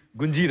गीत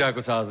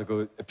गुन्जिरहेको छ आजको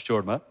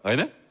एपिसोडमा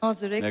होइन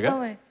हजुर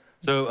एकदमै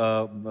सो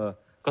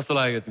कस्तो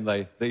लाग्यो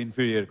तिमीलाई द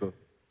इन्फिरियरको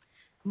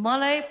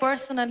मलाई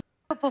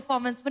पर्सनली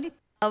परफर्मेन्स पनि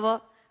अब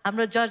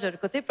हाम्रो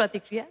जजहरूको चाहिँ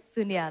प्रतिक्रिया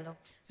सुनिहालौँ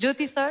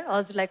ज्योति सर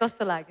हजुरलाई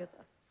कस्तो लाग्यो त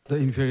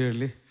द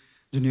इन्फेरियरले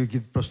जुन यो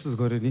गीत प्रस्तुत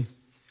गर्यो नि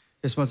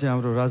यसमा चाहिँ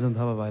हाम्रो राजन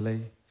थापा भाइलाई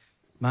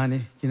माने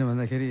किन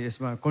भन्दाखेरि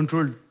यसमा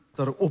कन्ट्रोल्ड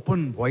तर ओपन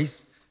भोइस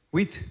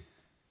विथ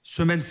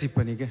स्वुमेनसिप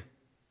पनि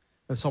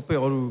क्या सबै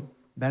अरू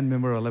ब्यान्ड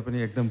मेम्बरहरूलाई पनि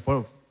एकदम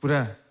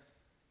पुरा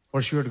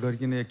पर्स्युट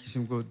गरिकन एक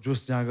किसिमको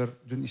जोस जाँगर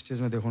जुन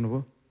स्टेजमा देखाउनु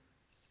भयो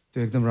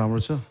त्यो एकदम राम्रो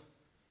छ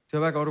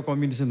त्यो बाहेक अरू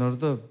कम्बिनेसनहरू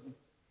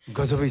त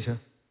गजबै छ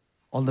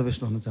अल द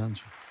बेस्ट भन्न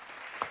चाहन्छु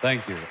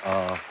थ्याङ्क यू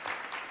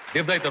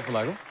देवदाईतर्फ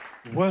लाग्यो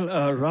Well,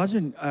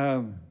 Rajan,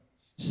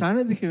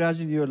 सानैदेखि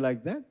Rajan, you're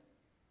like that,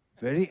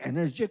 very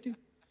energetic,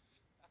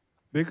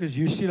 because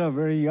you still are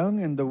very young,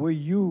 and the way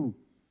you,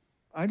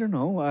 I don't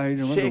know, I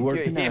don't want to Shake work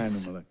your in hips.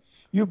 animal.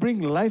 You bring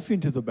life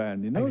into the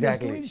band, you know. Exactly.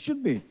 That's the way it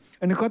should be.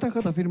 And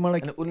kata फेरि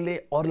मलाई अनि उसले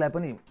अरूलाई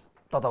पनि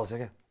तताउँछ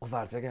क्या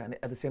उफार्छ क्या अनि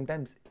at the same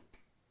time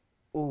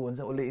ऊ हुन्छ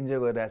उसले इन्जोय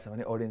गरिरहेछ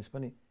भने अडियन्स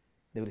पनि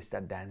they will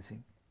start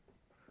dancing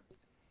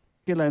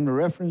and the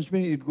reference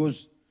me, it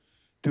goes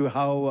to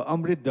how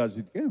Amrit does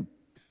it, yeah.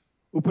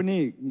 ऊ पनि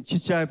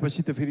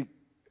चिच्चाएपछि त फेरि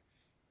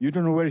you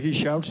don't know where he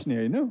shouts ni,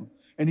 you know,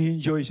 and he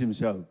enjoys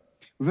himself.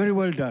 Very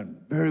well done,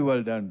 very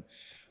well done.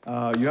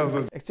 You have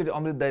a actually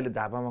अमृत दाईले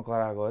झापामा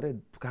कराएको अरे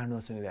काँडमा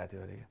सुनिरहेको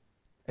थियो अरे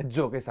क्या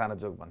जोकै सानो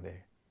जोक भन्दै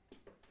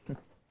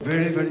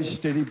very, very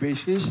steady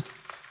bassist,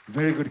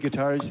 very good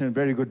guitarist, and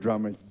very good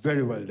drummer.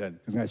 Very well done.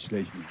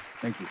 Congratulations.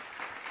 Thank you.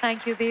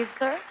 Thank you, Dev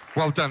sir.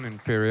 Well done,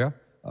 Inferior.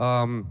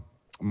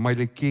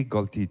 मैले के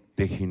गल्ती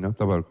देखिनँ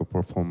तपाईँहरूको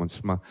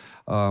पर्फर्मेन्समा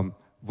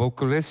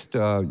भोकलिस्ट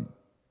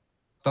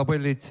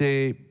तपाईँले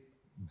चाहिँ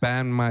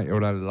ब्यान्डमा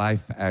एउटा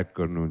लाइफ एड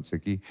गर्नुहुन्छ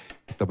कि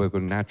तपाईँको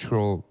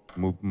नेचुरल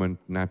मुभमेन्ट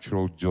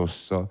नेचुरल जोस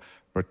छ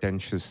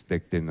pretentious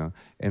देख्दैन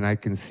and I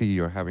can see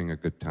you're having a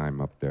good time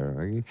up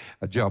there.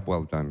 A job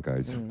well done,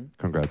 guys.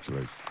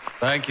 Congratulations.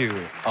 Thank you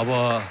अब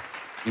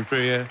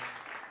इन्फिरियर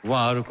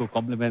उहाँहरूको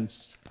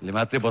कम्प्लिमेन्ट्सले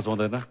मात्रै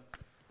बचाउँदैन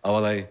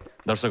अबलाई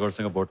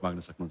दर्शकहरूसँग भोट माग्न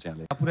सक्नुहुन्छ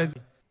यहाँले पुरै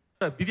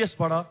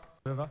विदेशबाट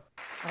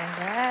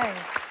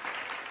Alright.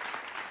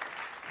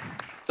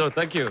 सो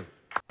थ्याङ्क यू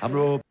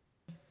हाम्रो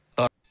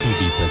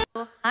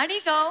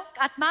हाँडीगाउँ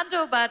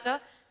काठमाडौँबाट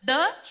द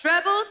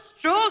ट्रेबल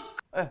स्ट्रोक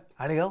ए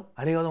हाँडीगाउँ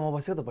त म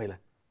बसेको त पहिला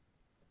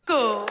को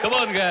कम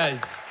अन गाइज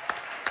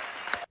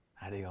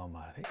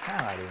हाँडीगाउँमा अरे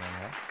कहाँ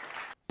हाँडीगाउँमा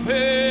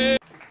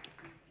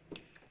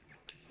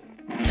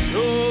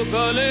Oh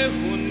जोगले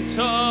हुन्छ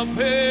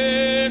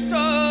भेट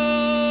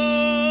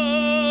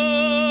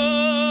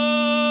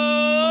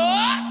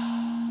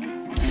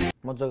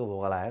मजाको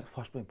भोकल आयो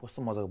फर्स्टमै कस्तो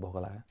मजाको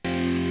भोकल आयो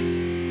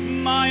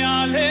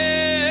मायाले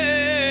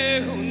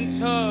हुन्छ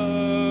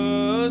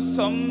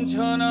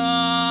सम्झना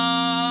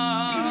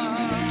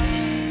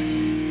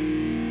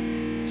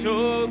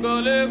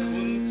जोगले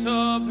हुन्छ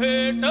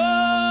भेट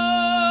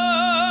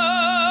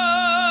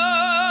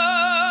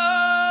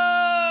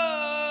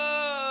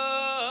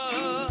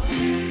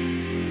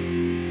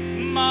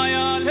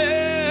मायाले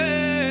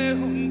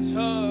हुन्छ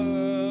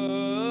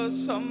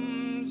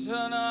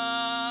सम्झना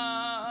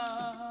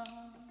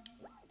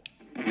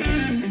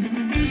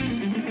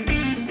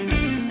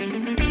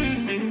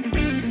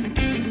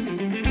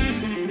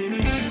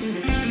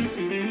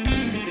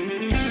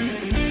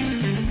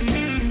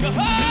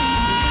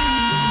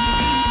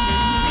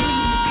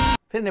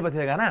फेरि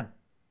नेपथ्य गाना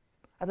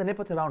आज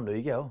नेपथ्य राउन्ड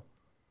हो क्या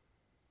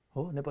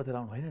हो नेपथ्य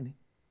राउन्ड होइन नि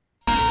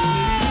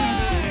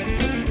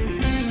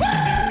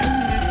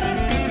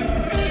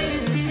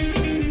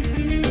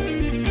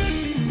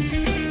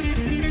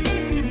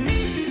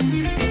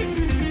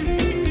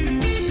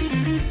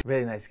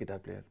very nice guitar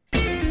player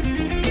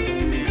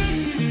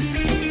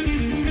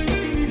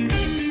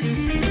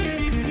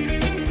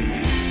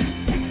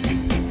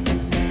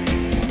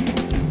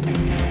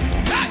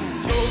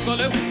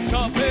Jogale हुन्छ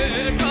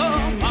भेट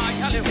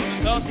मायाले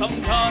हुन्छ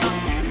सम्झना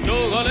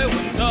जोगले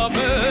हुन्छ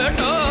भेट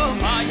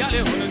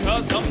मायाले हुन्छ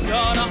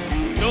सम्झना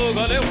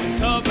जोगले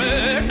हुन्छ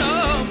भेट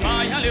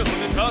मायाले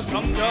हुन्छ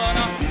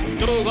सम्झना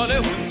जोगले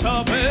हुन्छ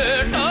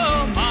भेट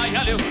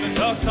मायाले हुन्छ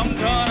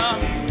सम्झना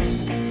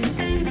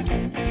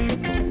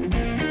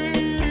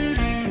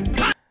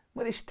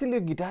मैले स्टिल यो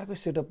गिटारको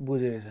सेटअप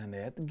बुझेको छैन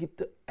यार गीत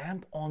त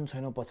एम्प अन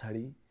छैन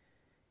पछाडि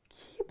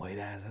के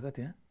भइरहेछ क्या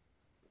त्यहाँ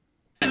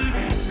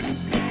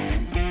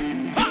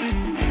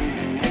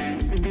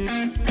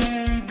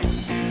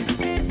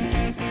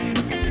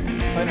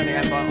छैन नि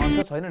एम्प अन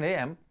छ छैन नि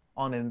एम्प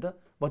अन हेर्नु त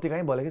बत्ती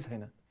कहीँ बलेकै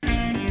छैन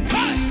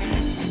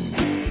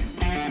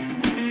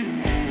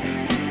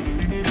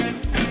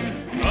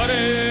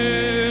अरे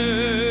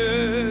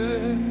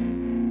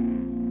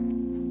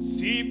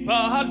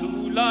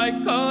सिपालुलाई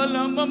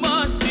कलममा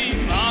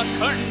सीमा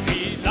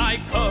खण्डीलाई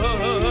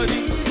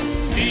खरी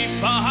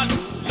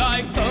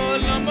सिपालुलाई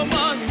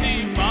कलममा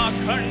सीमा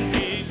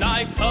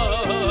खण्डीलाई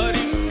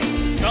खरी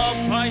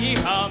तपाईँ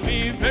हामी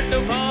भेट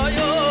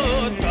भयो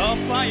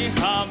तपाईँ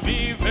हामी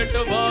भेट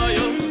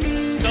भयो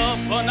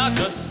सपना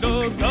जस्तो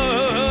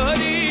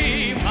गरी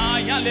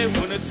मायाले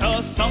हुन्छ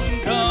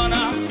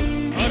सम्झना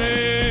अरे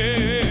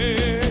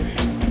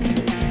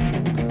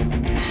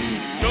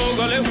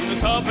जोगले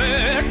हुन्छ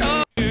भेट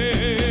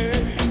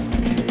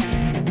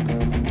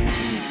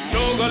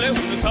जोगले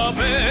हुन्छ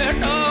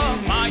भेट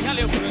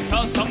मायाले हुन्छ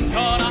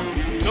सम्झना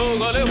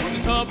जोगले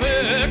हुन्छ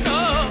भेट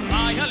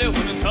मायाले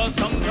हुन्छ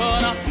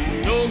सम्झना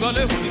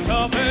जोगले हुन्छ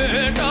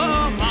भेट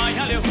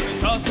मायाले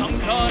हुन्छ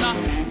सम्झना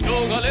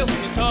जोगले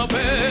हुन्छ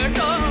भेट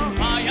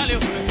मायाले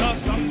हुन्छ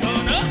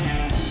सम्झना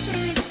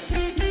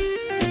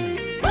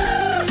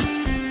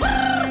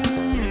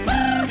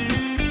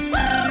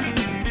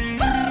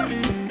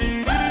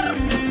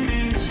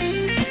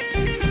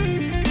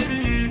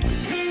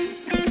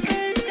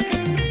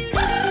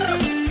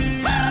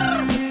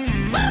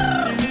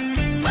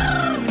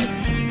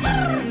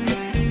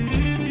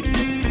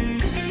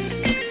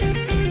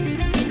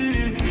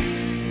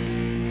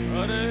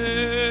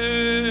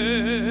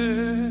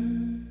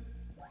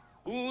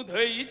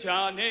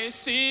जाने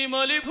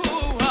सिमली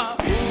भुवा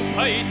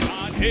उभै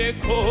जाने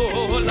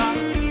खोला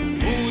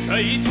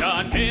उधै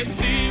जाने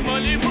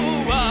सिमली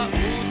भुवा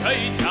उधै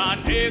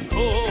जाने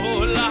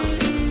खोला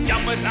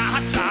जमरा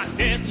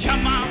जाने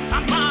क्षमा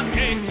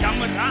मागे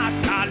जमरा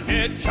जाने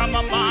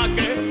क्षमा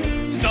मागे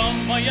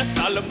समय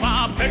सालमा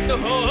भेट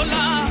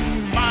होला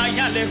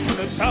मायाले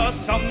हुन्छ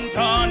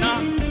सम्झना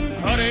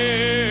हरे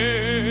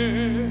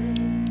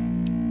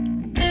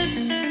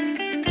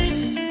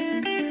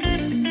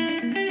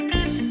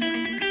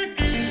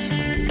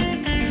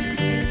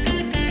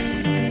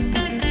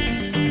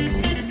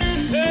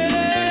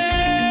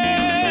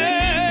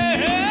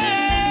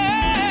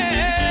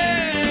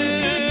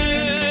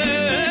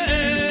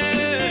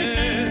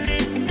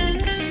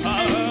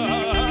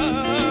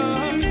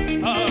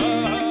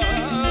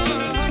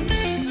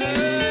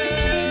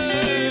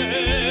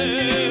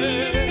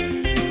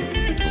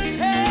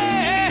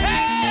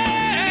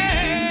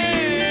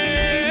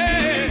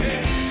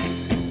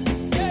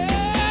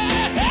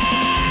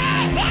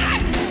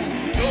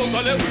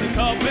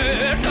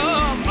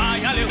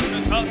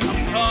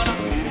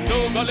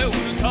जोगले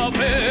हुन्छ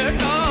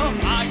भेट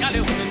मायाले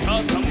हुन्छ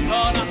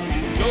सम्झना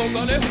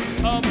जोगले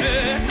हुन्छ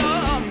भेट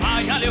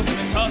मायाले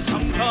हुन्छ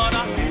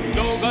सम्झना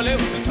जोगले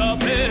हुन्छ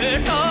भेट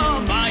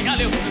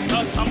मायाले हुन्छ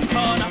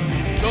सम्झना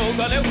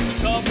जोगले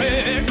हुन्छ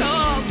भेट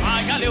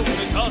मायाले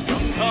हुन्छ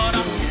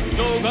सम्झना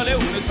जोगले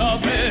हुन्छ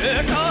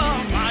भेट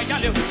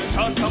मायाले हुन्छ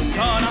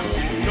सम्झना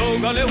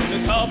जोगले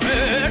हुन्छ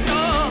भेट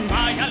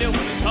मायाले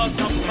हुन्छ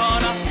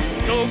सम्झना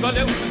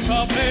जोगले हुन्छ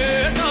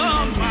भेट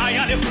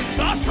मायाले हुन्छ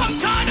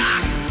सम्झना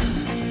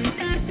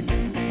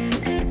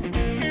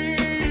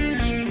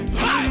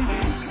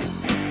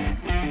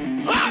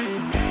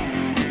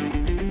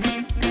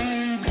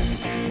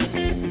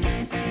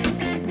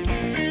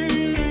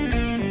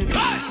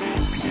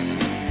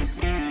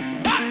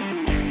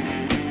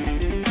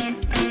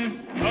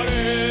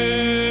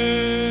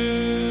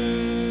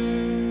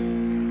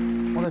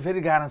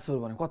फेरि गाना सुरु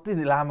भने कति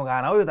लामो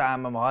गाना हो यो त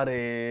आमा हरे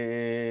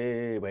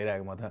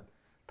भइरहेको म त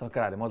तर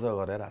केटाहरूले मजा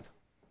गरेर आएको छ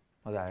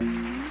मजा आयो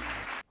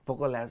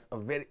भोकल ह्याज अ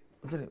भेरी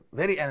हुन्छ नि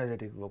भेरी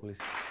एनर्जेटिक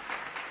भोकलिस्ट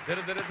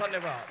धेरै धेरै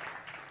धन्यवाद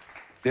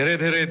धेरै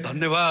धेरै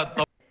धन्यवाद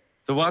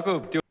उहाँको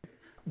त्यो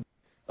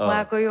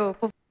उहाँको यो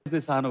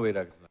सानो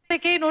भइरहेको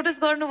छ केही नोटिस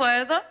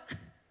गर्नुभयो त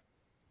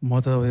म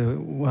त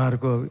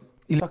उहाँहरूको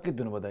सकित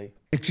हुनुभयो दाइ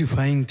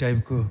इलेक्ट्रिफाइङ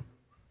टाइपको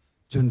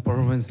जुन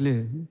पर्फर्मेन्सले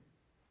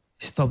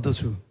स्तब्ध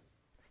छु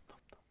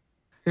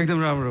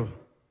एकदम राम्रो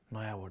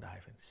नयाँ वर्ड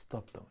आयो फेरि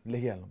स्तब्ध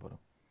लेखिहाल्नु पर्यो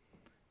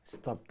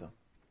स्तब्ध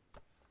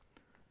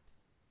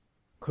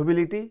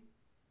खुबिलिटी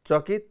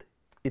चकित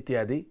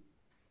इत्यादि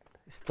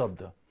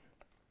स्तब्ध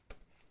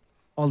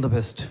All the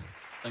best.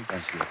 Thank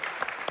you.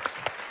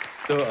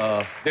 So,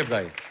 Dev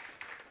Bhai.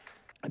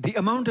 The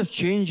amount of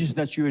changes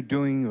that you are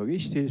doing,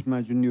 stage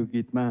ma new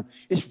git ma,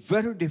 it's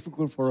very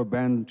difficult for a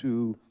band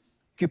to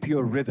keep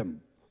your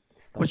rhythm.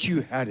 But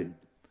you had it.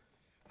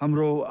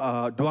 Hamro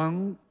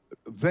Duang,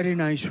 very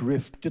nice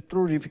riff. The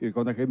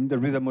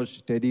rhythm was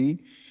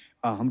steady.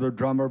 Hamro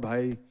drummer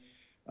bhai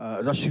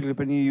Rashik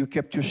pani, you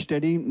kept you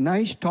steady.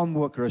 Nice tom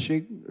work,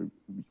 Rashik.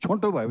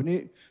 Chonto bhai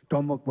pani,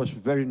 tom work was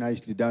very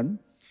nicely done.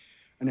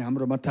 And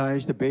hamro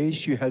Matthias, the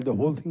bass, you held the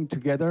whole thing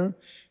together.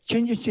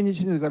 Changes,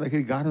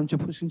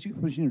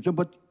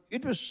 but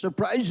it was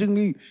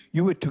surprisingly,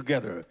 you were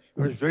together.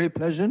 It was very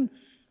pleasant.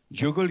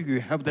 Jugal, you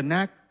have the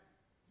knack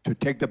to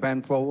take the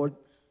band forward,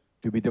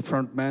 to be the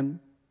front man.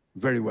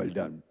 Very well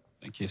done.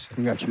 Thank you, sir.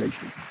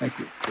 Congratulations. Thank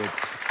you.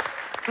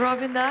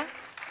 Robinda?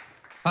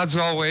 As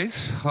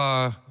always,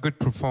 good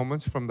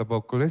performance from the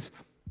vocalist.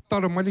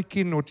 Tara, मैले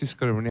के notice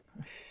गरेँ भने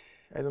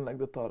I don't like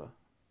the Tara.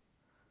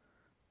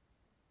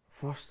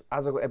 First,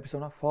 आजको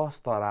एपिसोडमा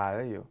first Tara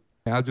आयो यो.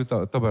 आज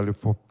तपाईहरुले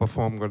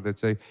perform गर्दा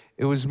चाहिँ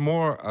it was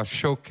more a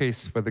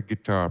showcase for the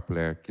guitar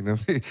player,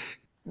 किनभने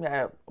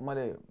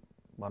मैले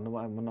भन्नु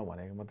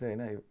नभनेको मात्रै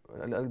हैन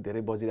अलिक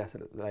धेरै बजिरहेको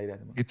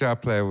लागिरहेको थियो. Guitar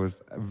player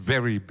was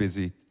very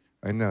busy.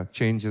 I know,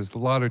 changes, a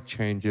lot of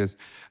changes.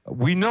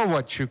 We know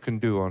what you can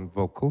do on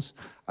vocals.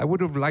 I would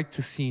have liked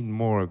to see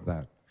more of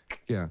that.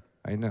 Yeah,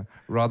 I know.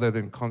 Rather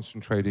than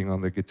concentrating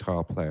on the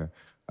guitar player.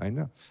 I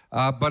know.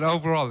 But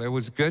overall, it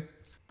was good.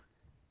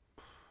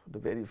 The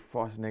very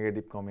first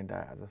negative comment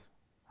I just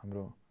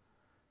हाम्रो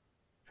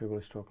triple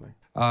stroke line.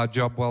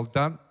 Job well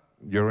done.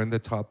 You're in the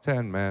top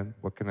 10, man.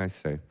 What can I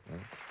say?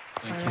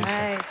 Thank you,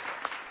 sir.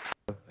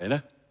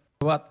 हैन?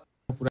 धन्यवाद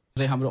पुरा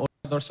चाहिँ हाम्रो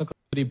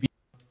दर्शकहरूले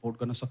vote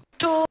गर्न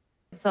सक्छ.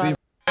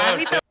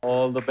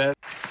 All the best.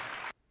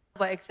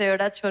 भएको छ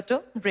एउटा छोटो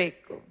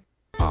ब्रेकको.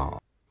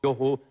 यो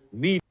हो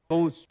मिठो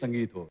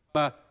संगीत हो.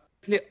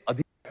 यसले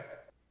अधिक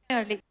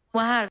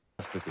उहाँहरु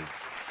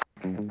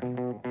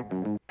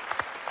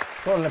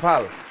So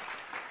Nepal.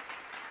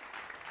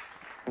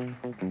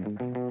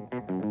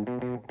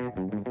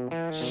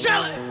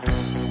 Sell it!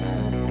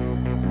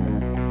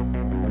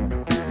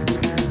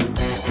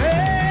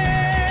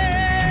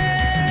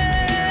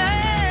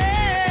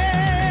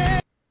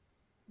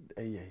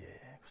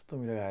 कस्तो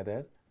मिठो गायो त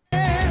यार.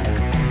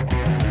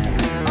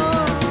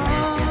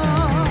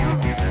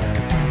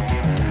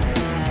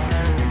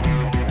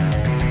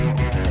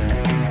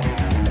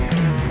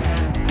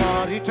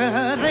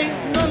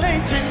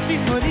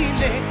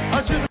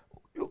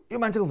 यो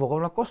मान्छेको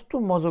भोकलमा कस्तो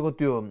मजाको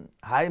त्यो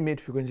हाई मिड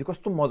फ्रिक्वेन्सी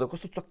कस्तो मजा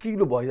कस्तो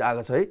चकिलो भइ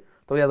आएको छ है.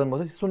 तपाईले याद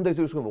गर्नुभएको छ सुन्दै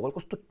चाहिँ उसको भोकल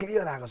कस्तो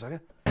क्लियर आएको छ क्या.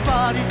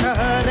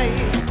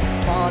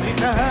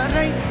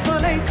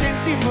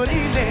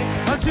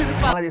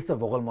 मलाई यस्तो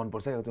भोकल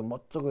मनपर्छ क्या त्यो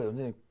मजाको हुन्छ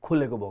नि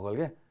खुलेको भोकल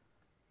क्या.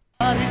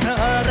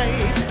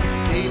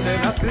 दिन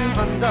रात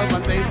भन्दा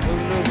भन्दै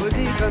भुल्नु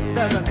भुली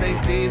गन्दा गन्दै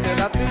दिन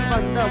रात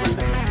भन्दा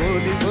भन्दै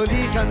भोलि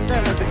भोलि गन्दा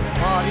गन्दै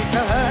पारी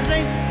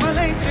ठहरै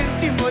मलाई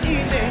चेन्टी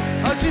मोरीले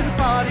हजुर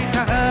पारी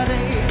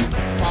ठहरै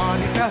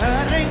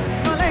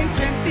मलाई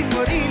चेन्टी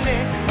मोरीले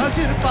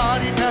हजुर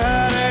पारी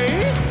ठहरै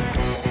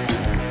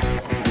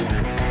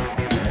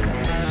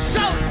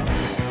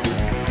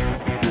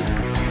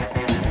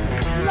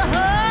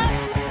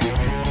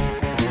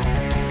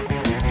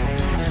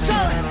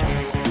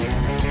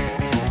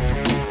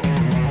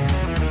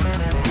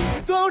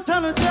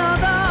गौठान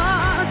जाँदा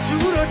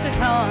चुरोट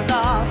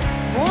खाँदा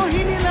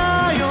मोहिनी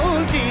लायो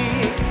कि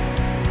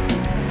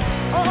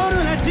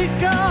अरूलाई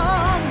ठिक्का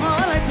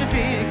मलाई चाहिँ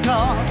दिक्क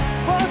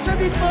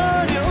फसदी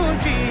पर्यो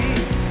कि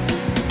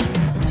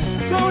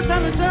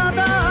गौठान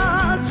जाँदा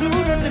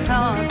चुरोट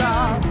खाँदा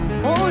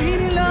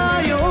मोहिनी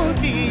लायो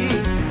कि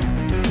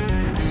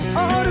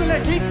अरूलाई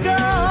ठिक्का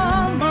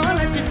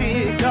मलाई चाहिँ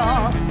दिक्क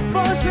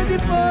फसदी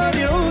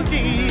पर्यो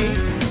कि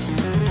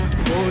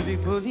भोलि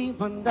भोलि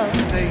भन्दा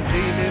भन्दै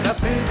दिन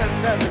रात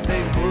गन्दा गन्दै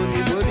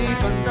भोलि भोलि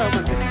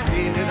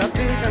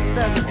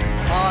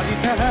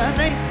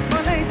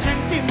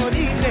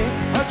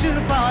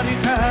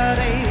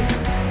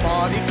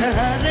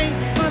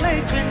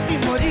चेन्टी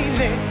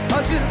मोरीले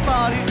हजुर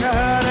पारी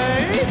ठहरै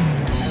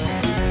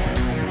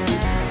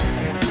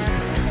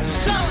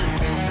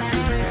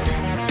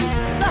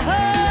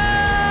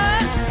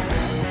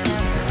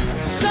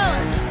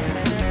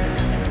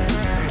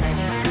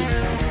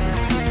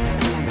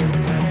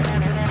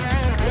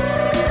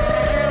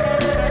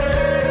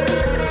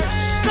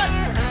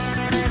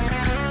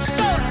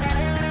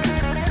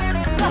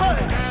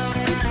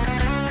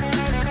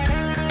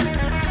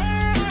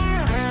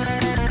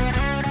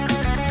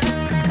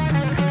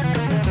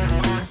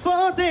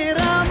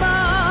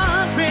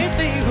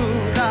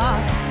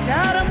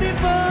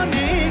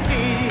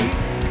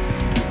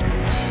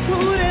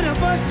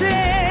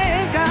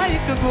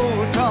गाईको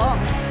गोठा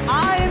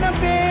आएन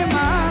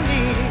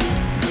बेमानी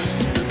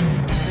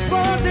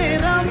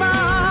पदेरमा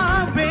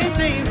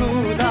भेटै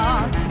हुँदा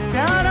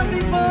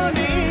प्यारमी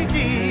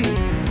बनेकी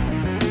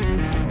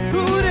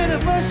कुरेर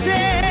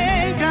बसे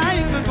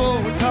गाईको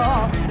गोठा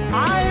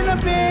आएन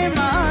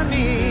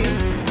बेमानी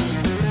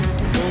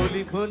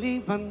भोलि भोलि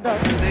भन्दा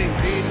भन्दै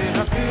दिन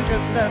रात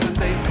गन्दा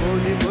भन्दै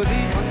भोलि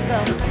भोलि भन्दा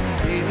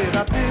दिन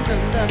रात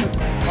गन्दा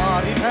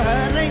पारी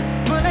ठहरै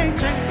मलाई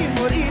चेन्टी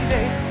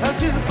मोरीले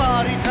हजुर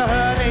पारी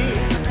ठहरै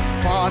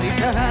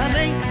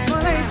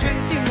मलाई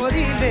चेन्टी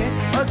मोरीले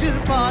हजुर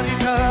पारी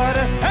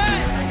ठहरै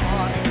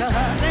पारी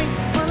ठहरै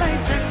मलाई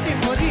चेन्टी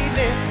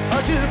मोरीले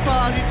हजुर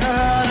पारी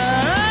ठहरै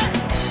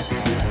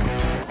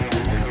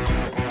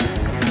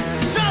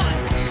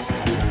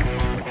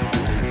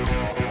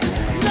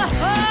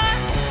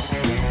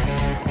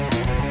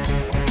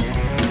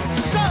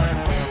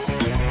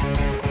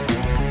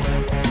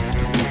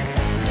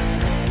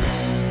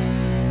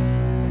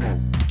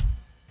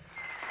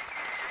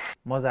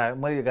मजा आयो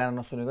मैले गाना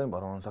नसुनेको नि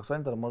भनाउन सक्छ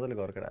नि तर मजाले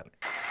गर केटाहरूले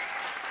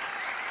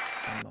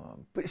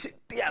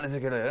सिटिहाल्छ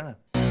केटा हेर न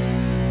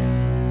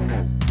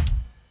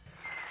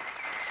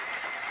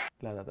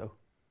ल दादा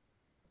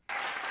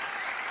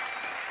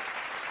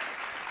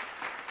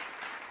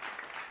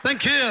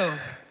Thank you.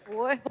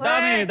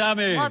 दामी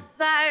दामी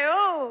मजा आयो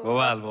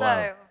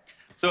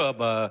सो अब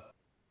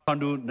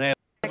खण्डु नयाँ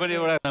पनि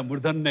एउटा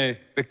मूर्धन्य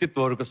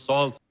व्यक्तित्वहरूको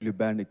सवाल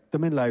ब्यान्ड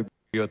एकदमै लाइभ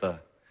यो त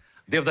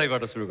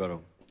देवदाईबाट सुरु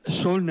गरौँ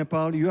Soul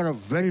Nepal, you are a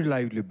very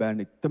lively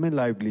band. एकदमै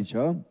lively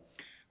छ.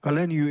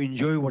 Kalyan, you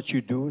enjoy what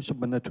you do.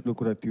 सबभन्दा ठुलो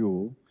कुरा त्यो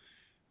हो.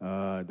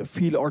 The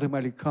feel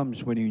automatically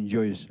comes when you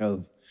enjoy yourself.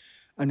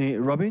 अनि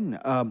Robin,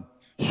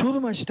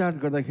 सुरुमा स्टार्ट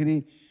गर्दाखेरि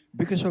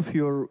because of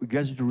your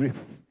guest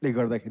riffले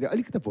गर्दाखेरि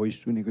अलिकति भोइस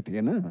सुनेको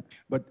थिएन.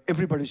 But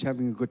everybody is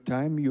having a good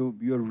time.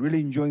 You're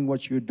really enjoying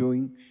what you're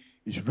doing.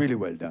 It's really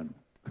well done.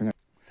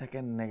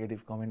 Second negative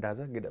comment आज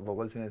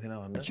vocal सुनेको थिएन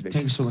भनेर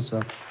Thank you so much,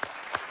 sir.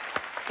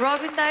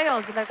 Robin दाइ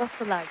हजुरलाई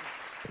कस्तो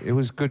लाग्यो It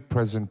was good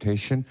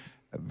presentation,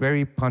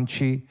 very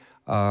punchy.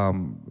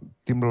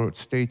 Timro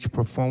stage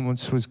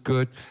performance was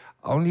good.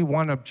 Only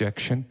one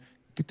objection.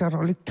 Guitar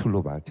अलिक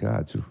ठुलो भएको थियो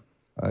आज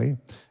है.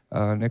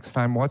 Next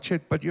time watch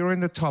it, but you're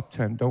in the top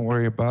 10. Don't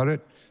worry about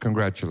it.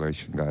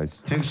 Congratulations, guys.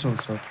 Thanks so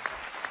much, sir.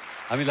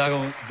 हामी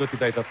लागौँ ज्योति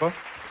दाइतर्फ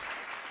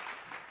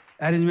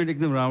arrangement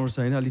एकदम राम्रो छ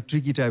होइन अलिक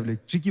ट्रिकी टाइपले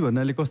ट्रिकी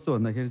भन्नाले कस्तो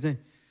भन्दाखेरि चाहिँ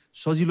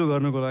सजिलो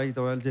गर्नको लागि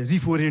तपाईँले चाहिँ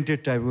रिफ ओरिएन्टेड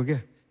टाइपको क्या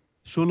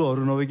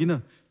सोलोहरू नभइकन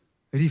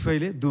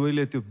रिफैले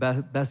दुवैले त्यो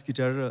ब्यास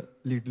गिटार र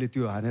लिडले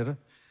त्यो हानेर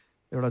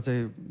एउटा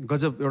चाहिँ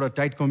गजब एउटा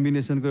टाइट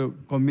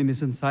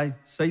कम्बिनेसन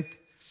सहित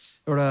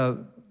एउटा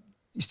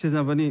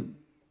स्टेजमा पनि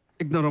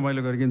एकदम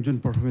रमाइलो गरिकन जुन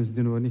पर्फर्मेन्स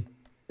दिनुभयो नि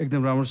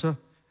एकदम राम्रो छ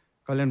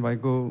कल्याण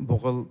भाइको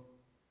vocal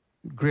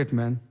great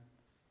man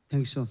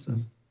thank you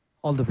sir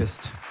all the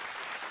best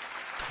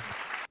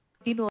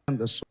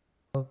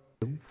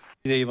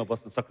हृदयमा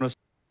बस्न सक्नुहोस्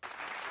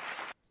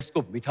यसको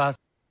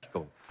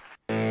मिठासको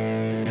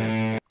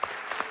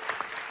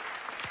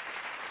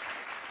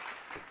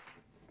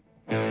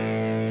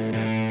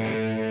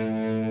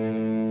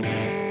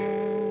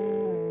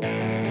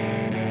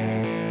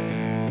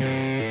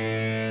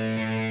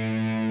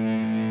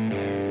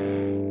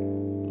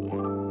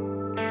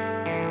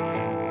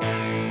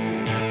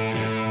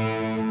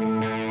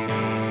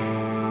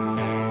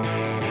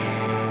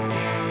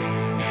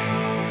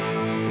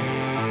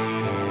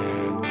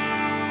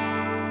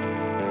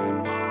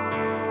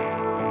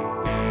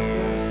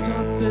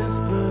Stop this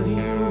bloody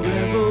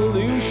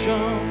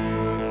revolution.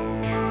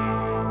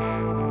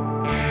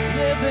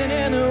 Living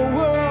in a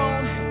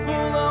world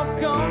full of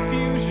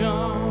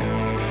confusion.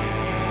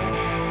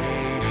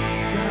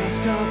 Gotta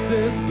stop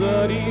this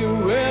bloody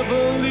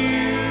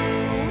revolution.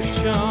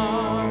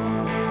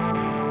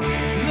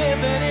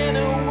 Living in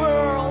a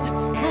world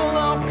full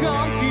of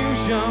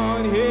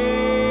confusion. Hey.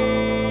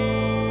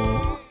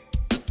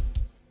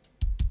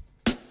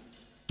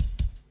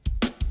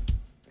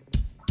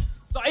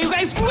 So are you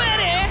guys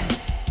ready?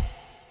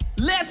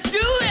 Let's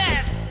do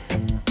this!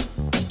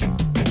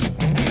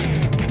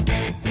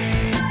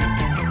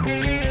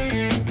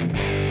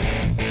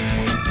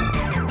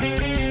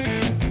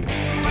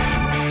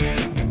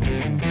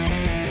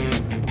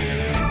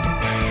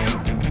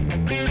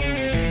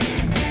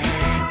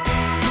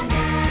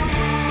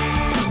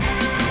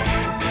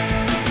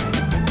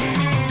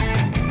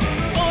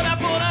 Ora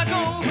pora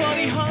go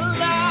body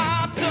holla.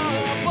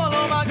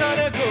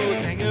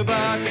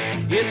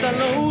 यता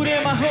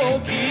लौरेमा हो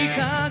कि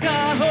कागा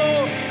हो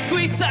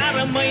 2-4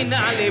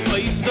 महिनाले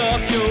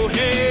भइसक्यो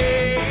हे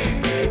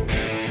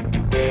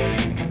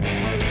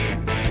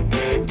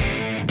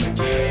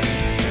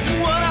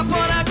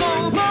वरापरा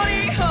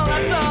गाउँभरि होला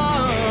त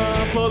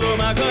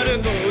पोलोमा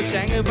गरेको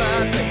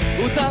च्याङबाट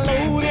उता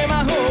लौरेमा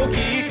हो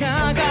कि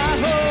कागा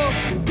हो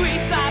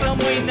 2-4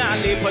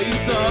 महिनाले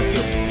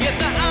भइसक्यो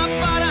यता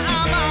आप्पा र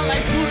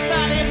आमालाई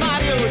सुर्ताले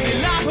मार्यो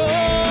ढिला हो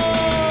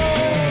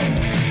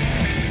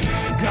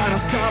Gotta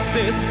stop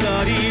this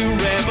bloody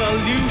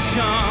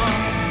revolution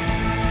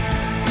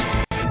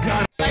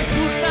Gotta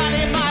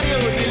सुर्ताले मार्यो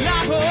ढिला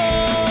हो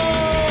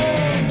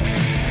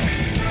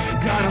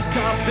Gotta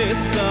stop this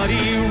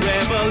bloody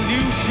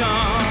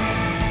revolution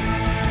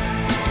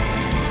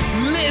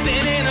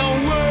Living in a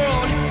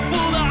world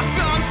full of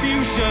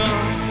confusion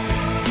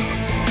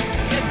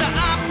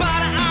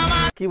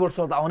Keyboard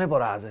solo त आउनै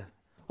पर्यो आज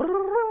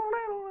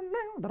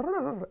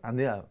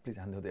हान्दियो प्लिज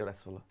हान्दियो एउटा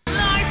सोलो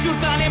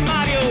सुर्ताले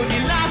मार्यो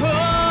ढिला हो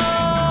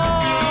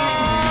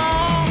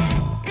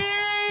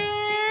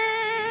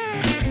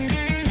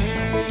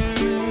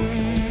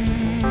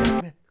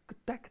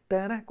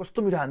कस्तो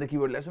मिठो हान्दै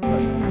किबोर्डलाई सुन्नु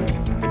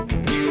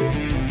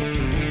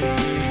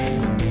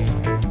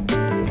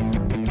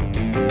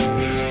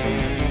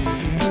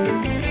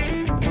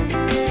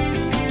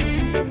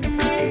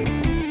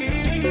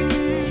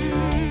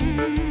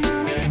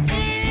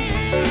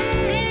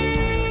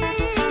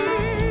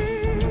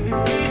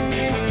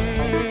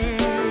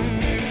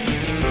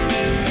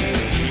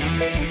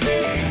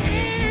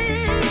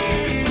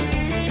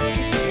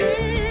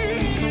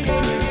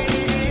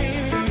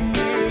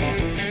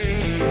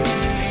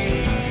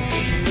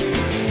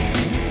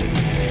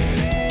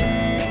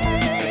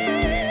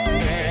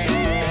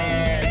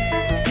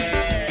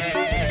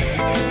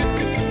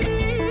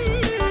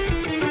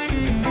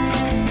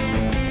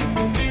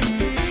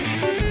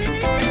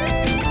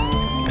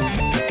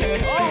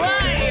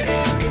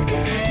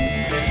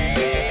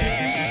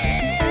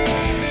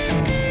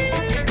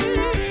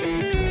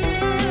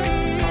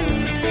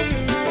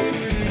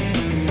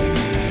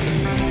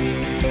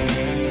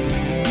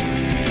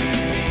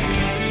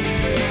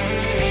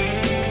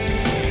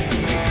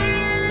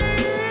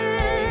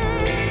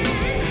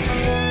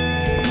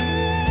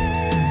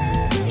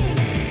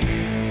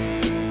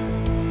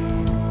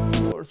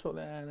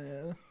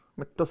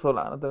मिठो सोलो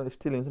आएन तर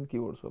स्टिल हुन्छ नि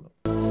किबोर्ड सोलो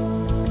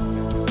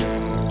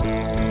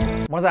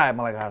मजा आयो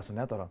मलाई गाह्रो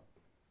सुन्यो तर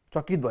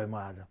चकित भयो म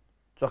आज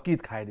चकित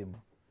खाइदिएँ म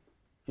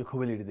यो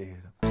खोबेलिटी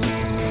देखेर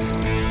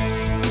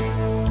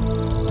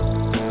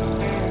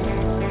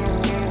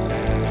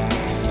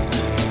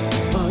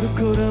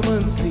अर्को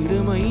रमनसिर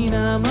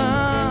महिनामा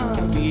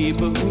बिहे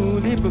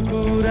हुने पो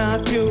कुरा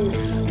थियो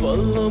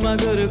पल्लोमा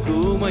गरेको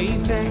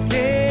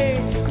मैच्याङले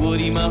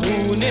गोरीमा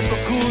हुने पो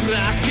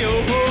कुरा थियो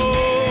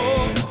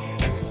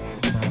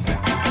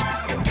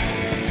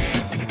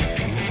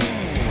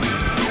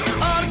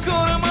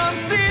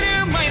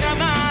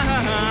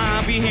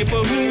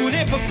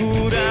हुने पो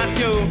कुरा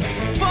थियो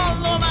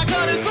पल्लोमा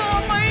गरेको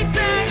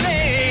मैच्याङले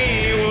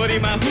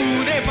वरिमा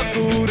हुने पो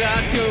कुरा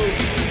थियो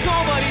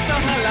कबरी त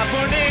हल्ला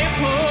पर्ने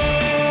पो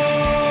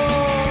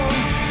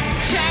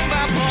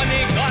च्याङमा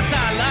भने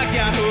कता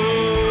लाग्या हो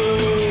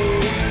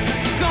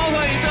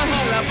कबरी त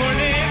हल्ला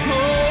पर्ने पो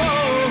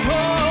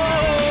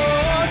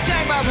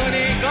च्याङमा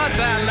भने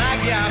कता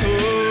लाग्या हो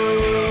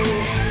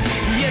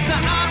यता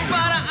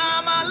आप्पा र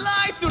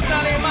आमालाई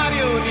सुर्ताले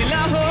मार्यो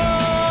ढिला हो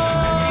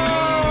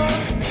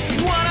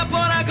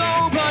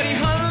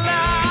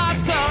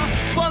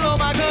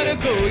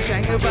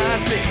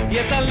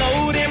यता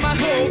लौरेमा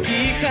हो कि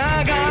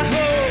कागा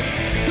हो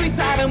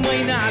 2-4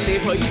 महिनाले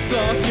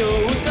भइसक्यो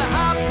उता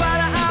आप्पा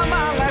र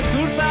आमालाई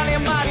सुर्ताले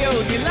मार्यो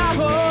ढिला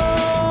हो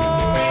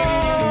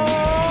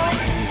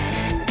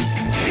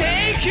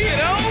Take it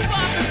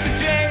over, Mr.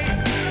 J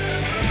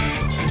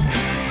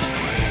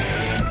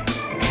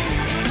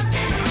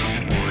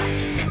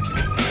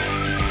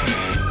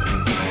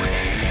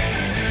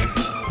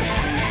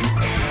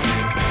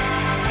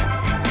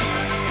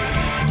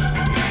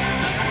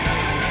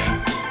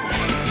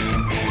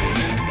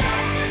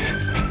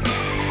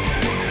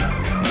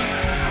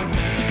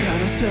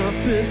Stop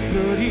this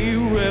bloody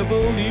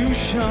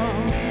revolution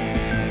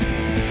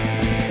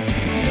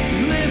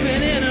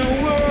Living in a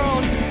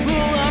world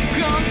full of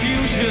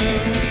confusion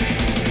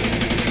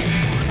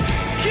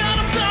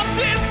Gotta stop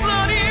this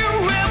bloody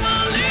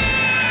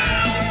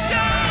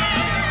revolution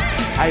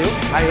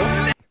आयो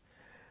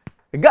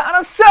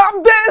Gotta stop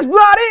this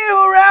bloody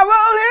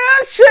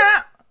revolution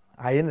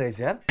आयो नि रहेछ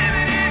यार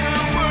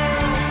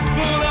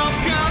Full of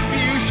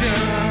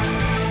confusion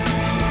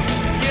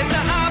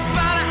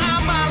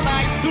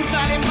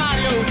Surtale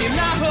Mario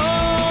ढिला हो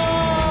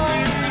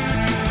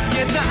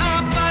यता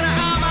आप्पा र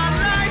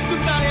आमालाई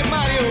सुर्ताले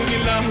मार्यो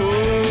ढिला हो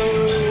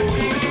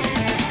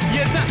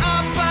यता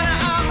आप्पा र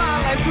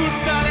आमालाई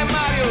सुर्ताले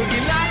मार्यो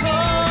ढिला हो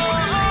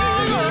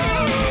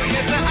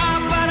यता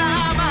आप्पा र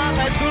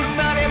आमालाई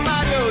सुर्ताले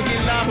मार्यो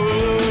ढिला हो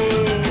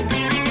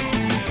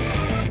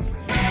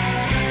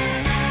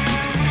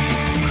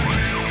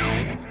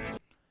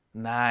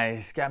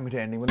नाइस क्या मिठो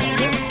एन्डिङ पनि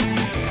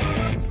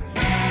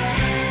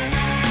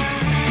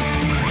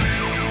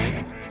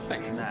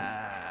थ्याङ्क यू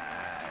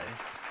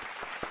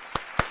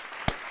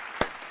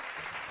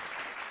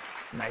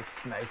नाइस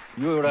नाइस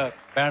यो एउटा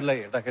ब्यान्डलाई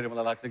हेर्दाखेरि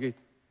मलाई लाग्छ कि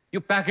यो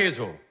प्याकेज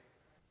हो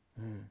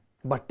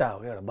बट्टा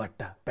हो एउटा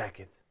बट्टा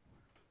प्याकेज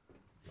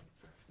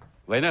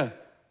होइन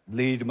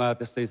लिडमा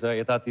त्यस्तै छ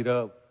यतातिर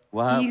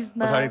उहाँ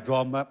Keysमा। पछाडि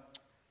ड्रममा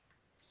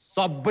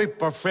सबै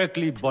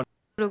पर्फेक्टली बन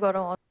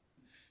गरौँ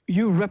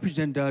You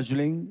represent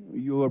Darjeeling.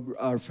 You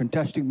are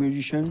fantastic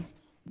musicians.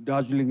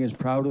 Darjeeling is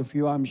proud of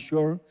you, I'm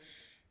sure.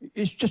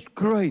 It's just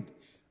great.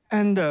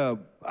 And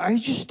I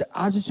just,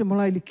 आज चाहिँ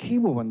मलाई अहिले के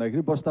भयो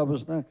भन्दाखेरि बस्दा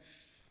बस्दा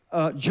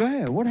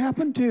Jaya, what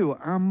happened to you?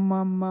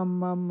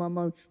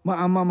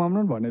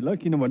 भने ल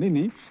किनभने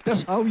नि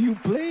that's how you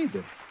played.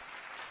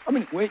 I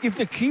mean, if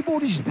the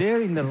keyboard is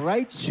there in the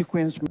right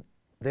sequence,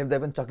 देवदाई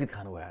पनि चकित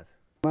खानु भयो आज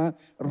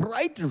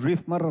right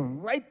riff,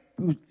 right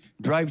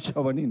drive छ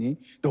भने नि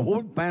the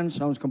whole band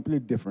sounds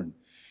completely different.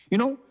 You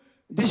know,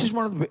 this is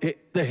one of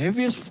the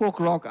heaviest folk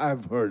rock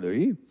I've heard.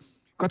 है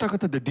कता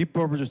कता the Deep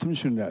Purple जस्तो पनि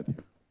सुनिरहेको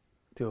थियो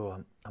त्यो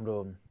हाम्रो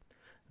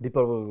deep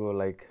पर्पलको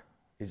like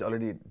is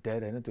already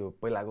dead होइन त्यो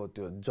पहिलाको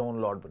त्यो जोन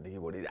लर्ड भन्ने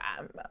किबोर्ड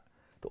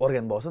त्यो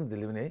अर्ग्यान बस्छ नि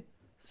त्यसले पनि है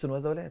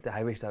सुन्नुहोस् तपाईँले त्यो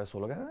हाइवे स्टार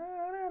सोलोका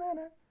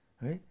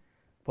है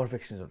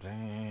perfection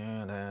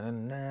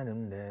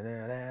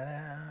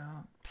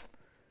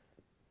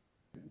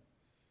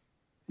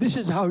This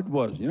is how it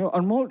was, you know.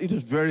 Anmol, it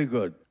was very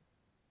good.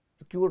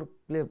 Keyboard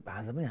play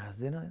हाँस्दा पनि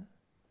हाँस्दैन होइन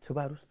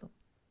छुपाहरू जस्तो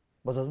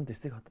बजाउँदा पनि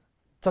त्यस्तै खतरा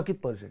चकित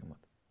परिसक्यो म त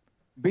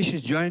Bass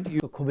is giant.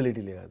 You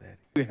खोबिलिटीले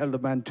गर्दाखेरि held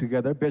the band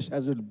together. Bass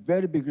has a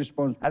very big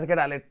responsibility. आज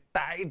केटाहरूले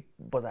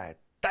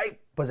टाइट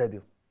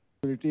बजाइदियो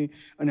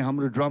And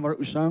हाम्रो drummer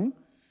Usang,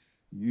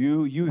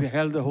 you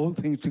held the whole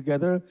thing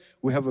together.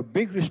 We have a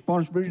big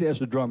responsibility as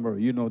a drummer.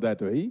 You know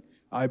that way.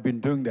 I've been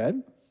doing that.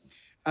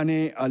 And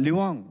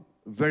Liwang,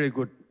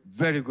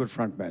 very good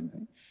front man.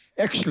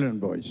 Excellent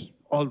voice.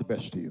 All the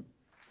best to you.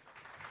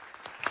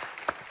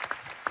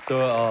 So,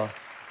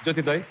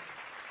 Jyoti Dai.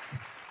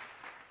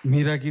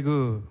 मिराकीको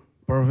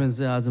performance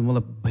चाहिँ आज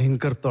मलाई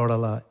भयङ्कर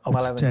तडला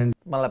outstanding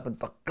मलाई पनि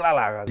तक्रा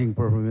लाग्यो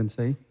performance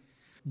है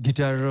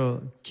guitar र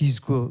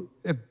किजको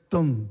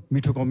एकदम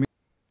मिठो कम्बि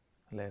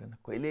हेर न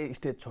कहिले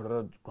स्टेज छोडेर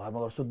घरमा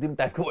गएर सुत्दिम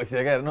टाइपको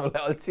भइसक्यो क्या हेर्नु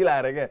उसलाई अल्छी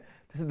लाएर क्या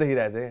त्यस्तो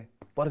देखिरहेको छ क्या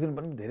पर्खिनु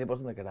पनि धेरै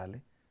पर्छ नि त केटाहरूले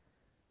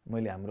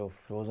मैले हाम्रो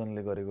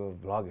फ्रोजनले गरेको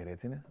भ्लग हेरेको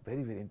थिएँ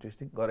भेरी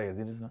इन्ट्रेस्टिङ गरेर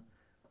हेरिदिनुहोस् न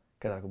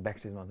केटाहरूको ब्याक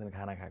स्टेजमा हुन्छ नि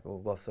खाना खाएको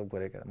गफसप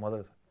गरेको मजा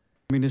छ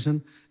कम्बिनेसन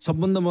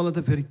सबभन्दा मलाई त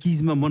फेरि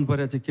किजमा मन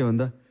परेको चाहिँ के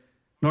भन्दा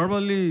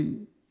नर्मल्ली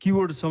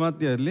किबोर्ड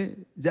समात्नेहरूले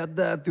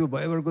ज्यादा त्यो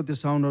भाइबरको त्यो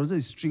साउन्डहरू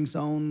चाहिँ स्ट्रिङ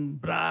साउन्ड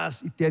ब्रास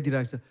इत्यादि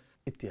राख्छ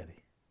इत्यादि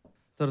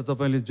तर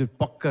तपाईँले जो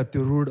पक्का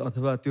त्यो रुड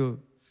अथवा त्यो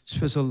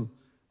स्पेसल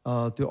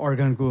त्यो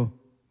अर्गानको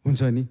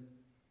हुन्छ नि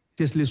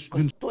त्यसले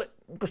जुन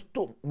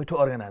कस्तो मिठो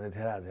अर्गान हान्दै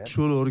थियो आज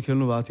सोलोहरू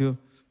खेल्नु भएको थियो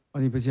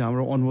अनि पछि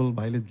हाम्रो अनमोल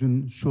भाइले जुन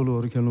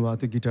सोलोहरू खेल्नु भएको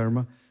थियो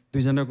गिटारमा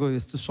दुईजनाको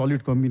यस्तो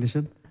solid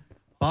combination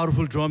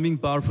powerful drumming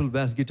powerful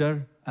bash guitar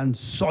and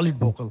solid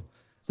vocal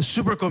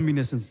super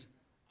combinations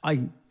I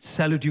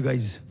स्याल्युट you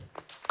guys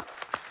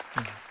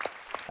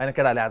होइन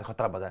केटाहरूले आज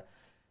खतरा बजायो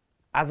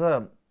आज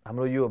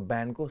हाम्रो यो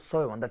ब्यान्डको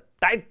सबैभन्दा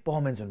टाइट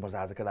पर्फर्मेन्स हुनुपर्छ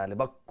आज केटाहरूले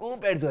भक्कु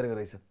प्र्याक्टिस गरेको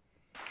रहेछ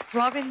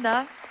रविन्दा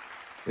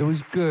It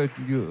was good.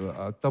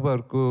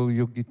 तपाईँहरूको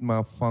यो गीतमा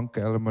funk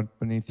element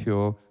पनि थियो,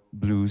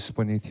 blues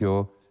पनि थियो.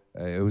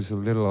 It was a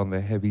little on the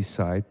heavy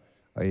side.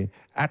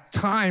 At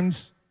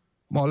times,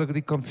 I'm a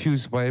little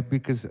confused by it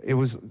because it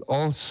was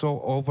all so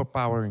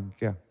overpowering.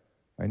 Yeah,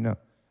 I know.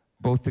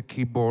 Both the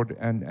keyboard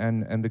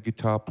and the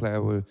guitar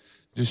player were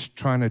just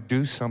trying to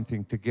do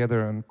something together.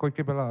 And कोही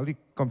कोही बेला अलिक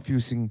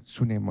confusing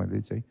सुने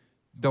मैले चाहिँ.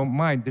 Don't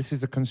mind. This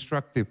is a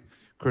constructive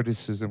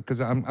criticism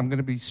because I'm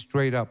going to be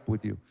straight up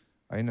with you.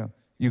 I know.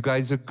 You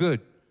guys are good,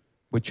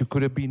 but you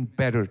could have been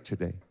better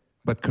today.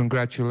 But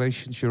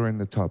congratulations, you're in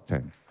the top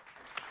 10.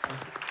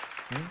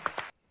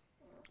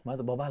 मलाई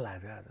त बबाल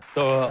लाग्यो आज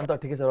So, अन्त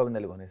ठिकै छ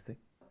रविन्द्रले भने जस्तै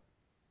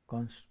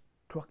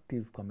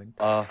कन्स्ट्रक्टिभ कमेन्ट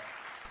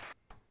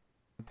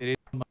धेरै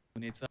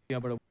हुनेछ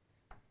यहाँबाट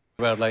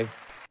तपाईँहरूलाई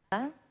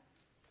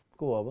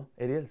को हो अब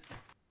एरियल्स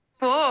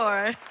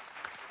 4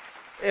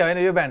 ए होइन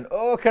यो ब्यान्ड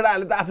ओ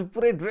केटाहरूले त आफू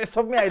पुरै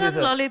ड्रेसअपमै आइदिएछ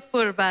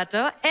ललितपुरबाट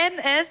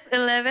NS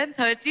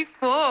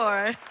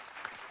 1134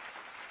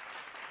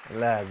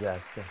 ला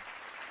जास्त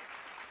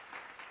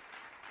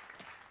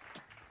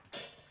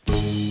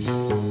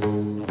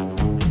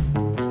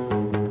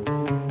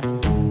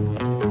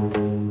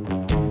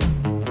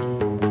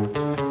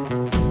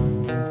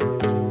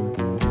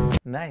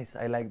Nice,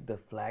 I like the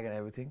flag and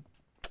everything.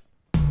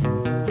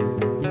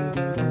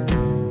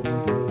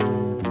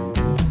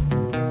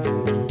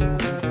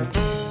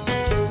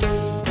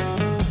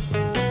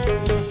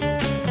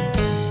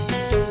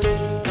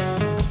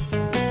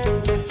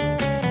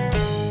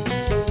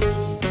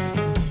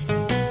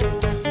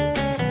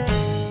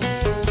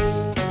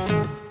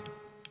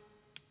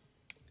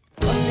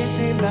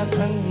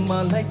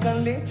 मलाई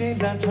कले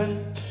तेरा धन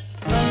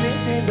कले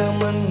तेरा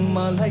मन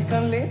मलाई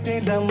कले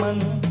तेरा मन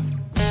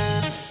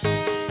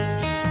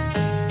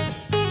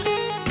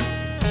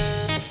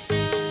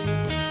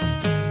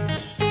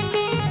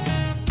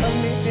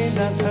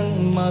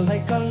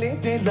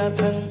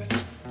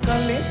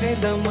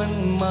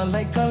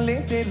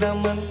देला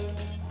मन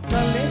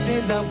कसले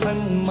देला भन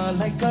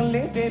मलाई कसले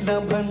देला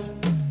भन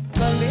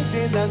कसले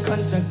देला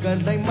खन्छ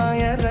गर्दै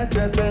माया र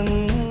जतन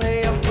ए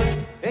अफै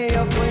ए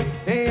अफै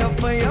ए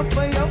अफै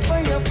अफै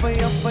अफै अफै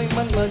अफै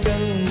मन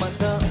मगन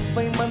मता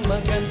अफै मन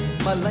मगन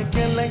मलाई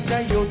केलाई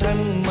चाहियो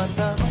धन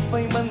मता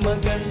अफै मन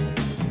मगन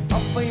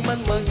अफै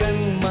मन मगन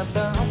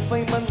मता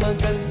अफै मन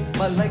मगन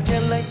मलाई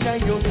केलाई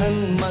चाहियो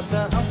धन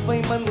मता अफै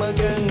मन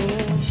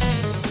मगन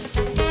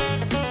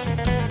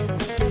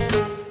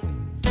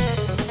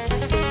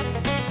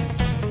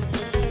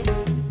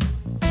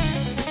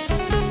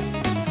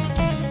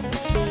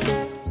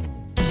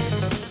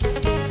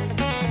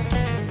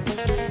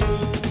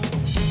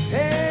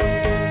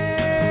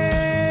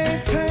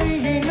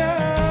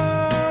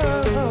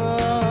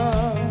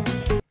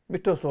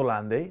मिठो सोल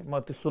हान्दै म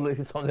त्यो सोलो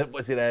सम्झेर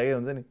बसिरहेकै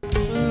हुन्छ नि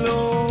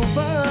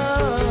लोभा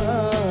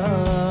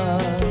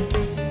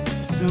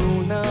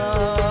सुना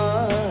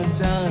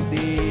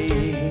जाँदै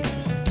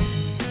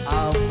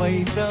आफै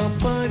त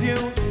पर्यो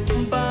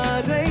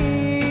बारै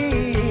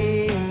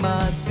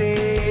मासे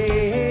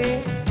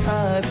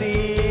खाली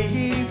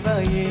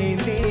भए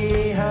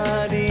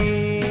निहारी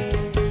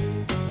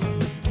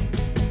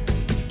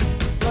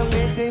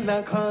कसले देला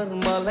घर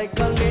मलाई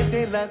कसले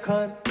देला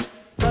घर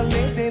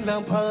कसले देला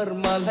भर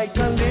मलाई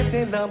कसले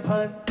देला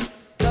भर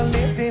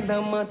कसले देला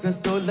म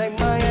जस्तोलाई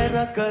माया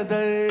र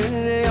कदर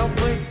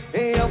अफै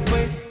ए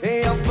अफै ए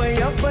अफै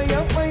अफै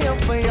अफै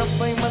अफै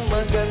अफै मन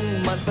मगन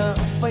मता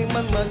अफै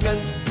मन मगन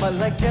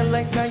मलाई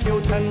केलाई चाहियो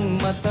धन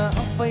मता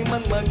अफै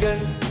मन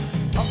मगन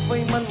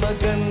अफै मन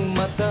मगन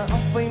मता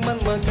अफै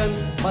मन मगन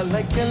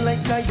मलाई केलाई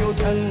चाहियो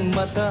धन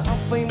मता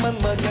अफै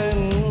मन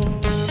मगन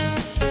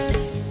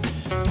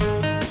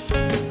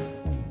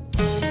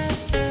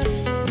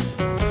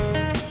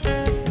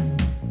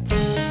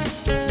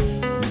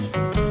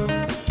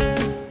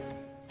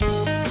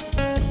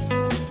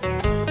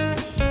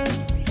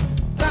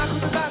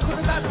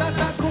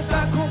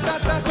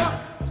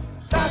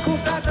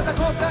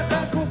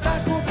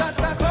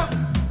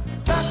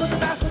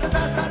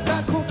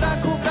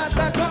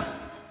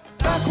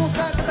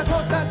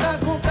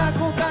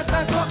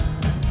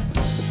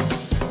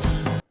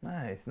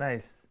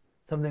नाइस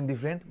समथिङ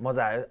डिफ्रेन्ट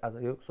मजा आयो आज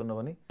यो सुन्नु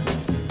पनि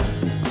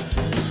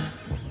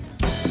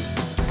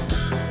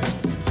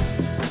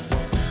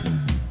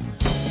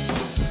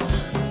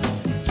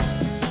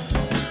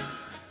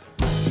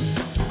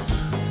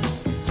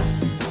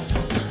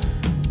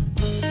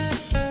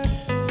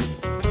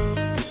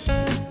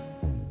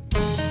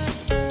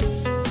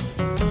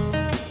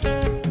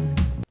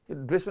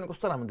ड्रेस पनि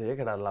कस्तो राम्रो थियो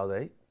केटाहरू लाउँदा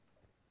है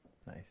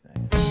नाइस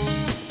नाइस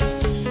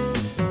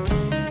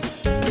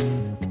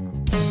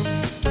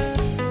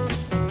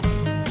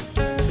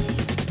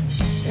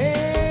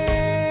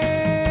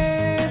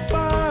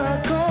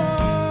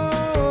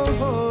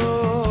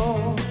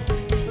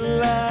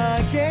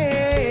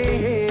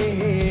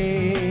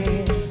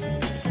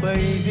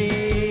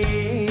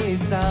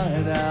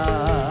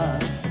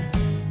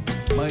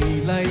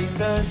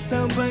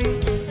सबै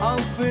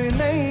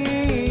आफ्नै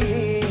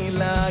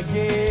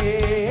लागे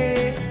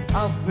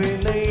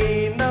आफ्नै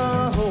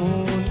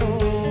नहुनु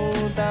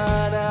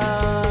तारा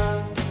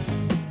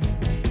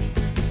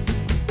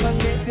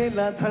कसले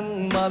देला धन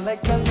मलाई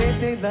कसले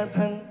देला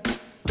धन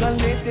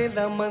कसले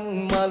देला मन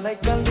मलाई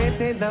कसले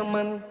देला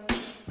मन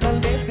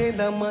कसले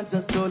देला म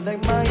जस्तोलाई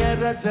माया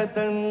र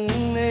जतन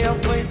ए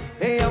अफै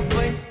ए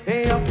अफै ए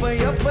अफै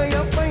अफै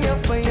अफै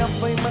अफै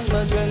अफै मन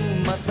मगन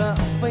मता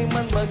अफै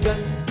मन मगन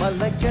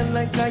मलाई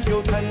केलाई चाहियो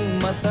धन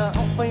मता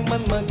अफै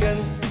मन मगन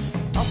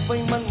अफै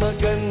मन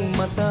मगन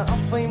मता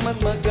अफै मन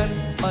मगन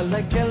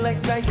मलाई केलाई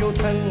चाहियो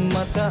धन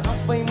मता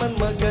अफै मन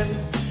मगन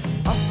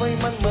अफै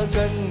मन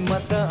मगन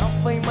मता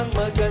अफै मन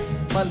मगन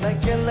मलाई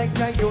केलाई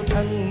चाहियो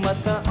धन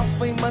मता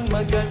अफै मन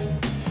मगन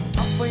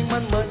अफै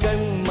मन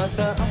मगन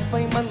मता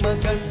अफै मन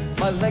मगन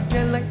मलाई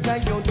केलाई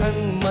चाहियो धन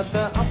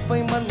मता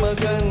अफै मन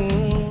मगन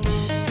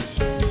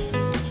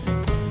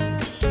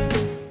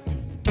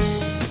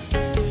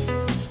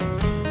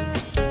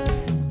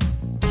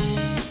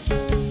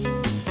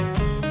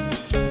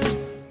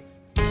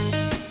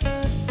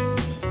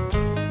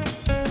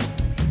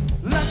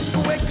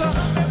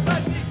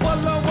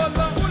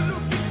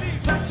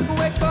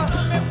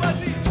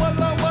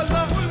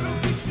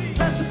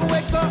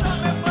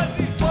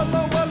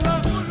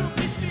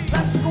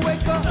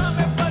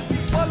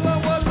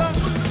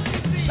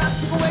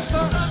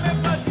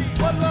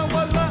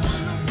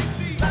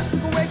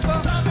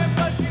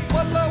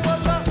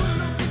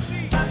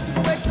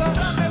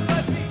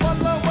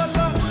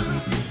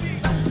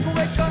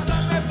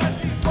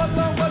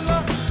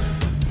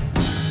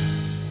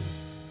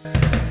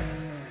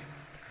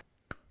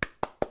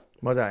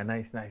मजा आयो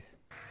nice nice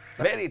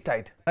very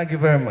tight thank you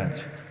very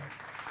much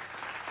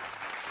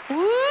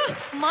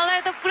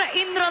मलाई त पुरा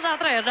इन्द्र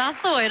जात्रा हेरेर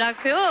जस्तो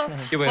भइरहेको थियो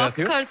के भइरहेको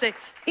थियो? भर्खर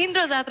चाहिँ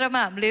इन्द्र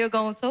जात्रामा हामीले यो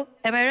गाउँछौँ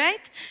am I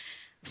right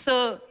so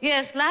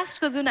yes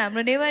लास्टको जुन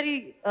हाम्रो नेवारी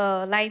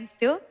लाइन्स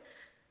थियो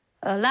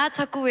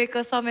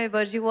लाछाकुवेको समय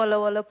बर्जी वल्ल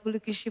वल्ल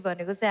पुलुकिसी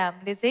भनेको चाहिँ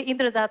हामीले चाहिँ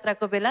इन्द्र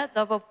जात्राको बेला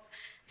जब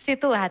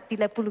सेतो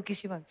हात्तीलाई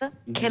पुलुकिसी भन्छ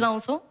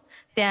खेलाउँछौँ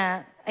त्यहाँ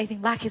आई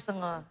थिङ्क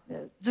लाखेसँग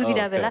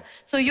जुधिरा बेला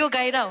सो यो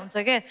गाइरा हुन्छ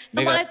क्या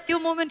सो मलाई त्यो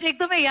मोमेन्ट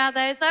एकदमै याद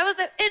आयो so I was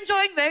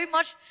enjoying very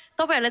much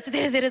तपाईँहरूलाई चाहिँ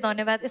धेरै धेरै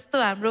धन्यवाद यस्तो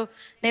हाम्रो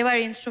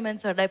नेपाली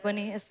इन्स्ट्रुमेन्ट्सहरूलाई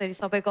पनि यसरी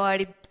सबैको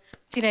अगाडि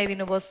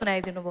चिनाइदिनु भयो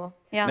सुनाइदिनु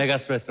भयो मेगा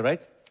श्रेष्ठ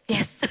राइट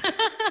यस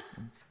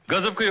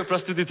गजबको यो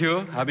प्रस्तुति थियो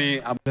हामी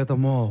त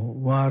म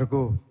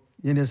उहाँहरूको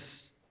एनएस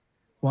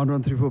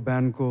 1134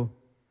 ब्यान्डको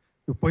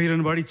यो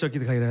पहिरनबाटै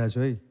चकित खाइरहेको छु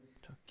है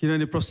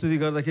किनभने प्रस्तुति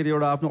गर्दाखेरि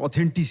एउटा आफ्नो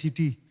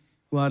अथेन्टिसिटी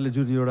उहाँहरूले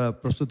जुन एउटा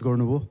प्रस्तुत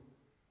गर्नुभयो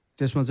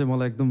त्यसमा चाहिँ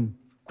मलाई एकदम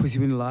खुसी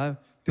पनि लाग्यो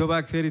त्यो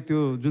बाहेक फेरि त्यो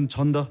जुन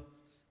छन्द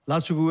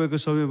लाचु गएको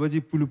समयपछि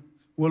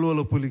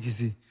वलवलो पुल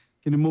खिसी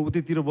किन म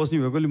उतैतिर बस्ने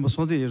भएकोले म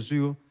सधैँ हेर्छु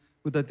यो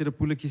उतातिर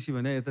पुल खिसी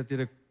भने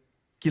यतातिर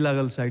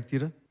किलागल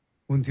साइडतिर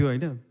हुन्थ्यो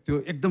होइन त्यो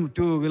एकदम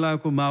त्यो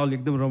बेलाको माहौल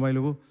एकदम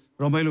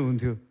रमाइलो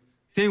हुन्थ्यो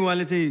त्यही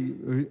उहाँले चाहिँ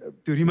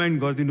त्यो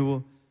रिमाइन्ड गरिदिनु भयो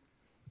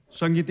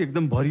सङ्गीत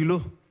एकदम भरिलो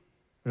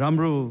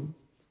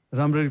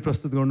राम्ररी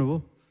प्रस्तुत गर्नुभयो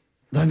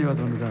धन्यवाद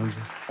भन्न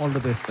चाहन्छु all the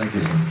best thank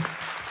you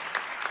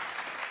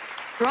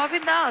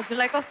Rabin दा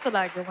हजुरलाई कस्तो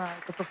लाग्यो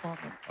उहाँहरूको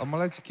पर्फर्मेन्स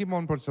मलाई चाहिँ के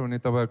मनपर्छ भने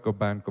तपाईँहरूको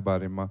ब्यान्डको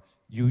बारेमा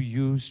यु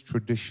युज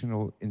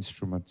ट्रेडिसनल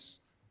इन्स्ट्रुमेन्ट्स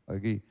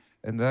अघि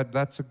and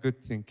that's a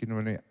good thing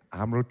किनभने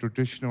हाम्रो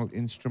ट्रेडिसनल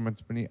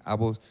इन्स्ट्रुमेन्ट्स पनि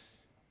अब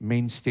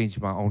मेन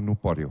स्टेजमा आउनु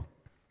पर्यो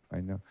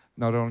होइन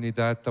नट ओन्ली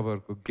द्याट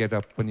तपाईँहरूको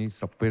गेटअप पनि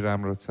सबै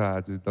राम्रो छ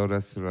आज दौरा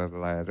सुरुवाल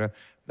लगाएर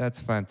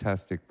that's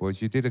fantastic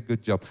boys you did a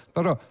good जब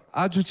तर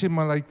आज चाहिँ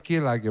मलाई के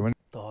लाग्यो भने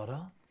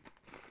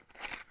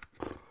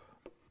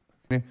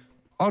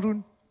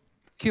अरुण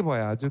के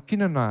भयो आज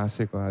किन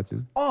नहाँसेको आज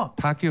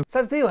थाक्यो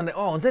साँच्चै त्यही भन्ने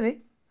हुन्छ नि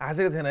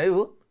हाँसेको थिएन है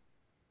ऊ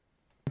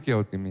के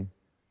हो तिमी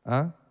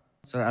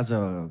सर आज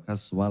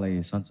खास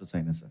उहाँलाई सन्चो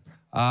छैन sir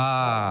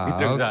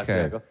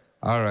okay.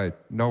 All right,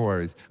 no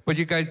worries. But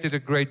you guys did a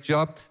great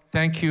job.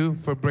 Thank you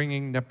for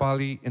bringing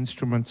Nepali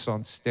instruments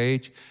on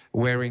stage,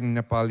 wearing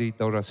Nepali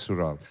Daura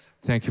Sural.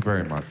 Thank you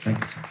very much.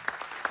 Thank you, sir.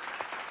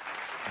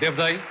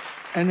 Devdai.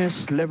 NS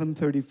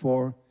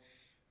 1134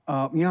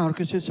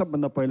 यहाँहरूको चाहिँ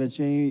सबभन्दा पहिला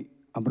चाहिँ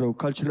हाम्रो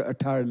cultural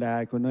attire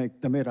ल्याएको न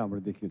एकदमै राम्रो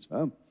देखिन्छ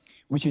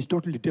which is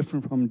totally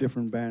different from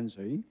different bands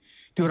है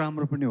त्यो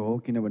राम्रो पनि हो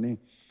किनभने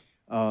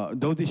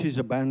though this is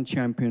a band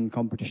champion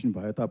competition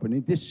bhayo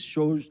tapani this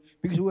shows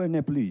because we are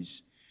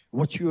Nepalese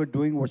what you are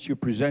doing what you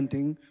are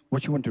presenting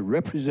what you want to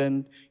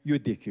represent यो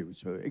देखियो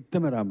छ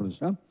एकदमै राम्रो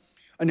छ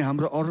अनि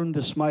हाम्रो Arun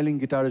the smiling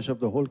guitarist of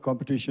the whole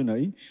competition है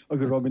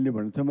अघि रबिनले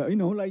भन्नु थियो you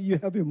know like you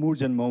have your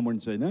moods and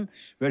moments हैन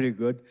very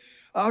good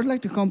I would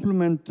like to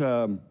compliment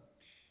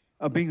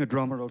being a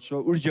drummer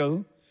also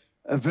Urjal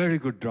a very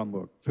good drum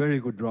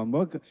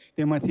work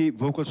त्यहाँमाथि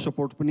vocal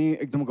support पनि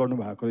एकदम गर्नु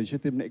भएको रहेछ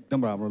त्यो पनि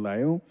एकदम राम्रो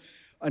लाग्यो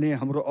अनि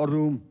हाम्रो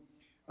अरु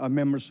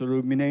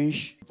मेम्बर्सहरु मिनेश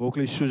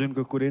भोकलिस्ट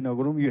सुजनको कुरै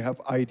नगरौँ you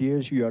have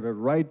ideas you are a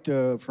right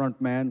front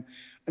man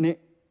अनि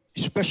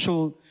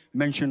स्पेशल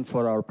मेन्सन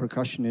फर आवर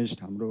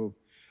पर्कसनिस्ट हाम्रो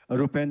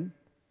रुपेन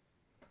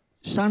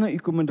सानो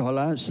इक्विपमेन्ट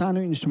होला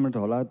सानो इन्स्ट्रुमेन्ट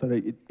होला तर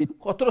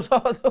कत्रो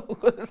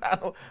छ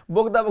सानो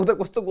बोक्दा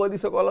कस्तो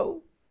गरिसक्यो होला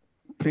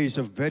plays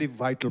a very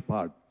vital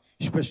part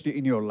especially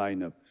in your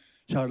lineup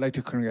so I'd like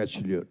to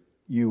congratulate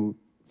you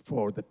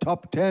for the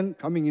top 10,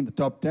 coming in the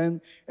top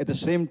 10, at the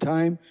same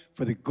time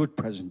for the good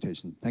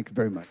presentation. Thank you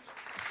very much.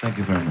 Thank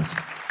you very much.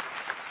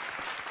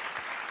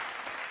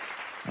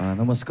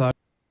 Namaskar.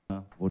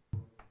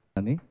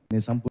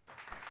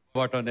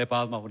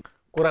 नेपालमा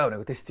कुरा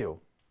भनेको त्यस्तै हो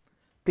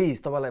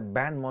please तपाईलाई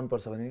band मन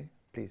पर्छ भने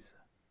please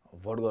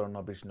vote गर्न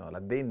नबिर्सनु होला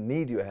they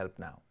need your help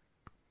now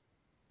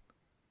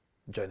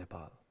Jay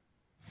Nepal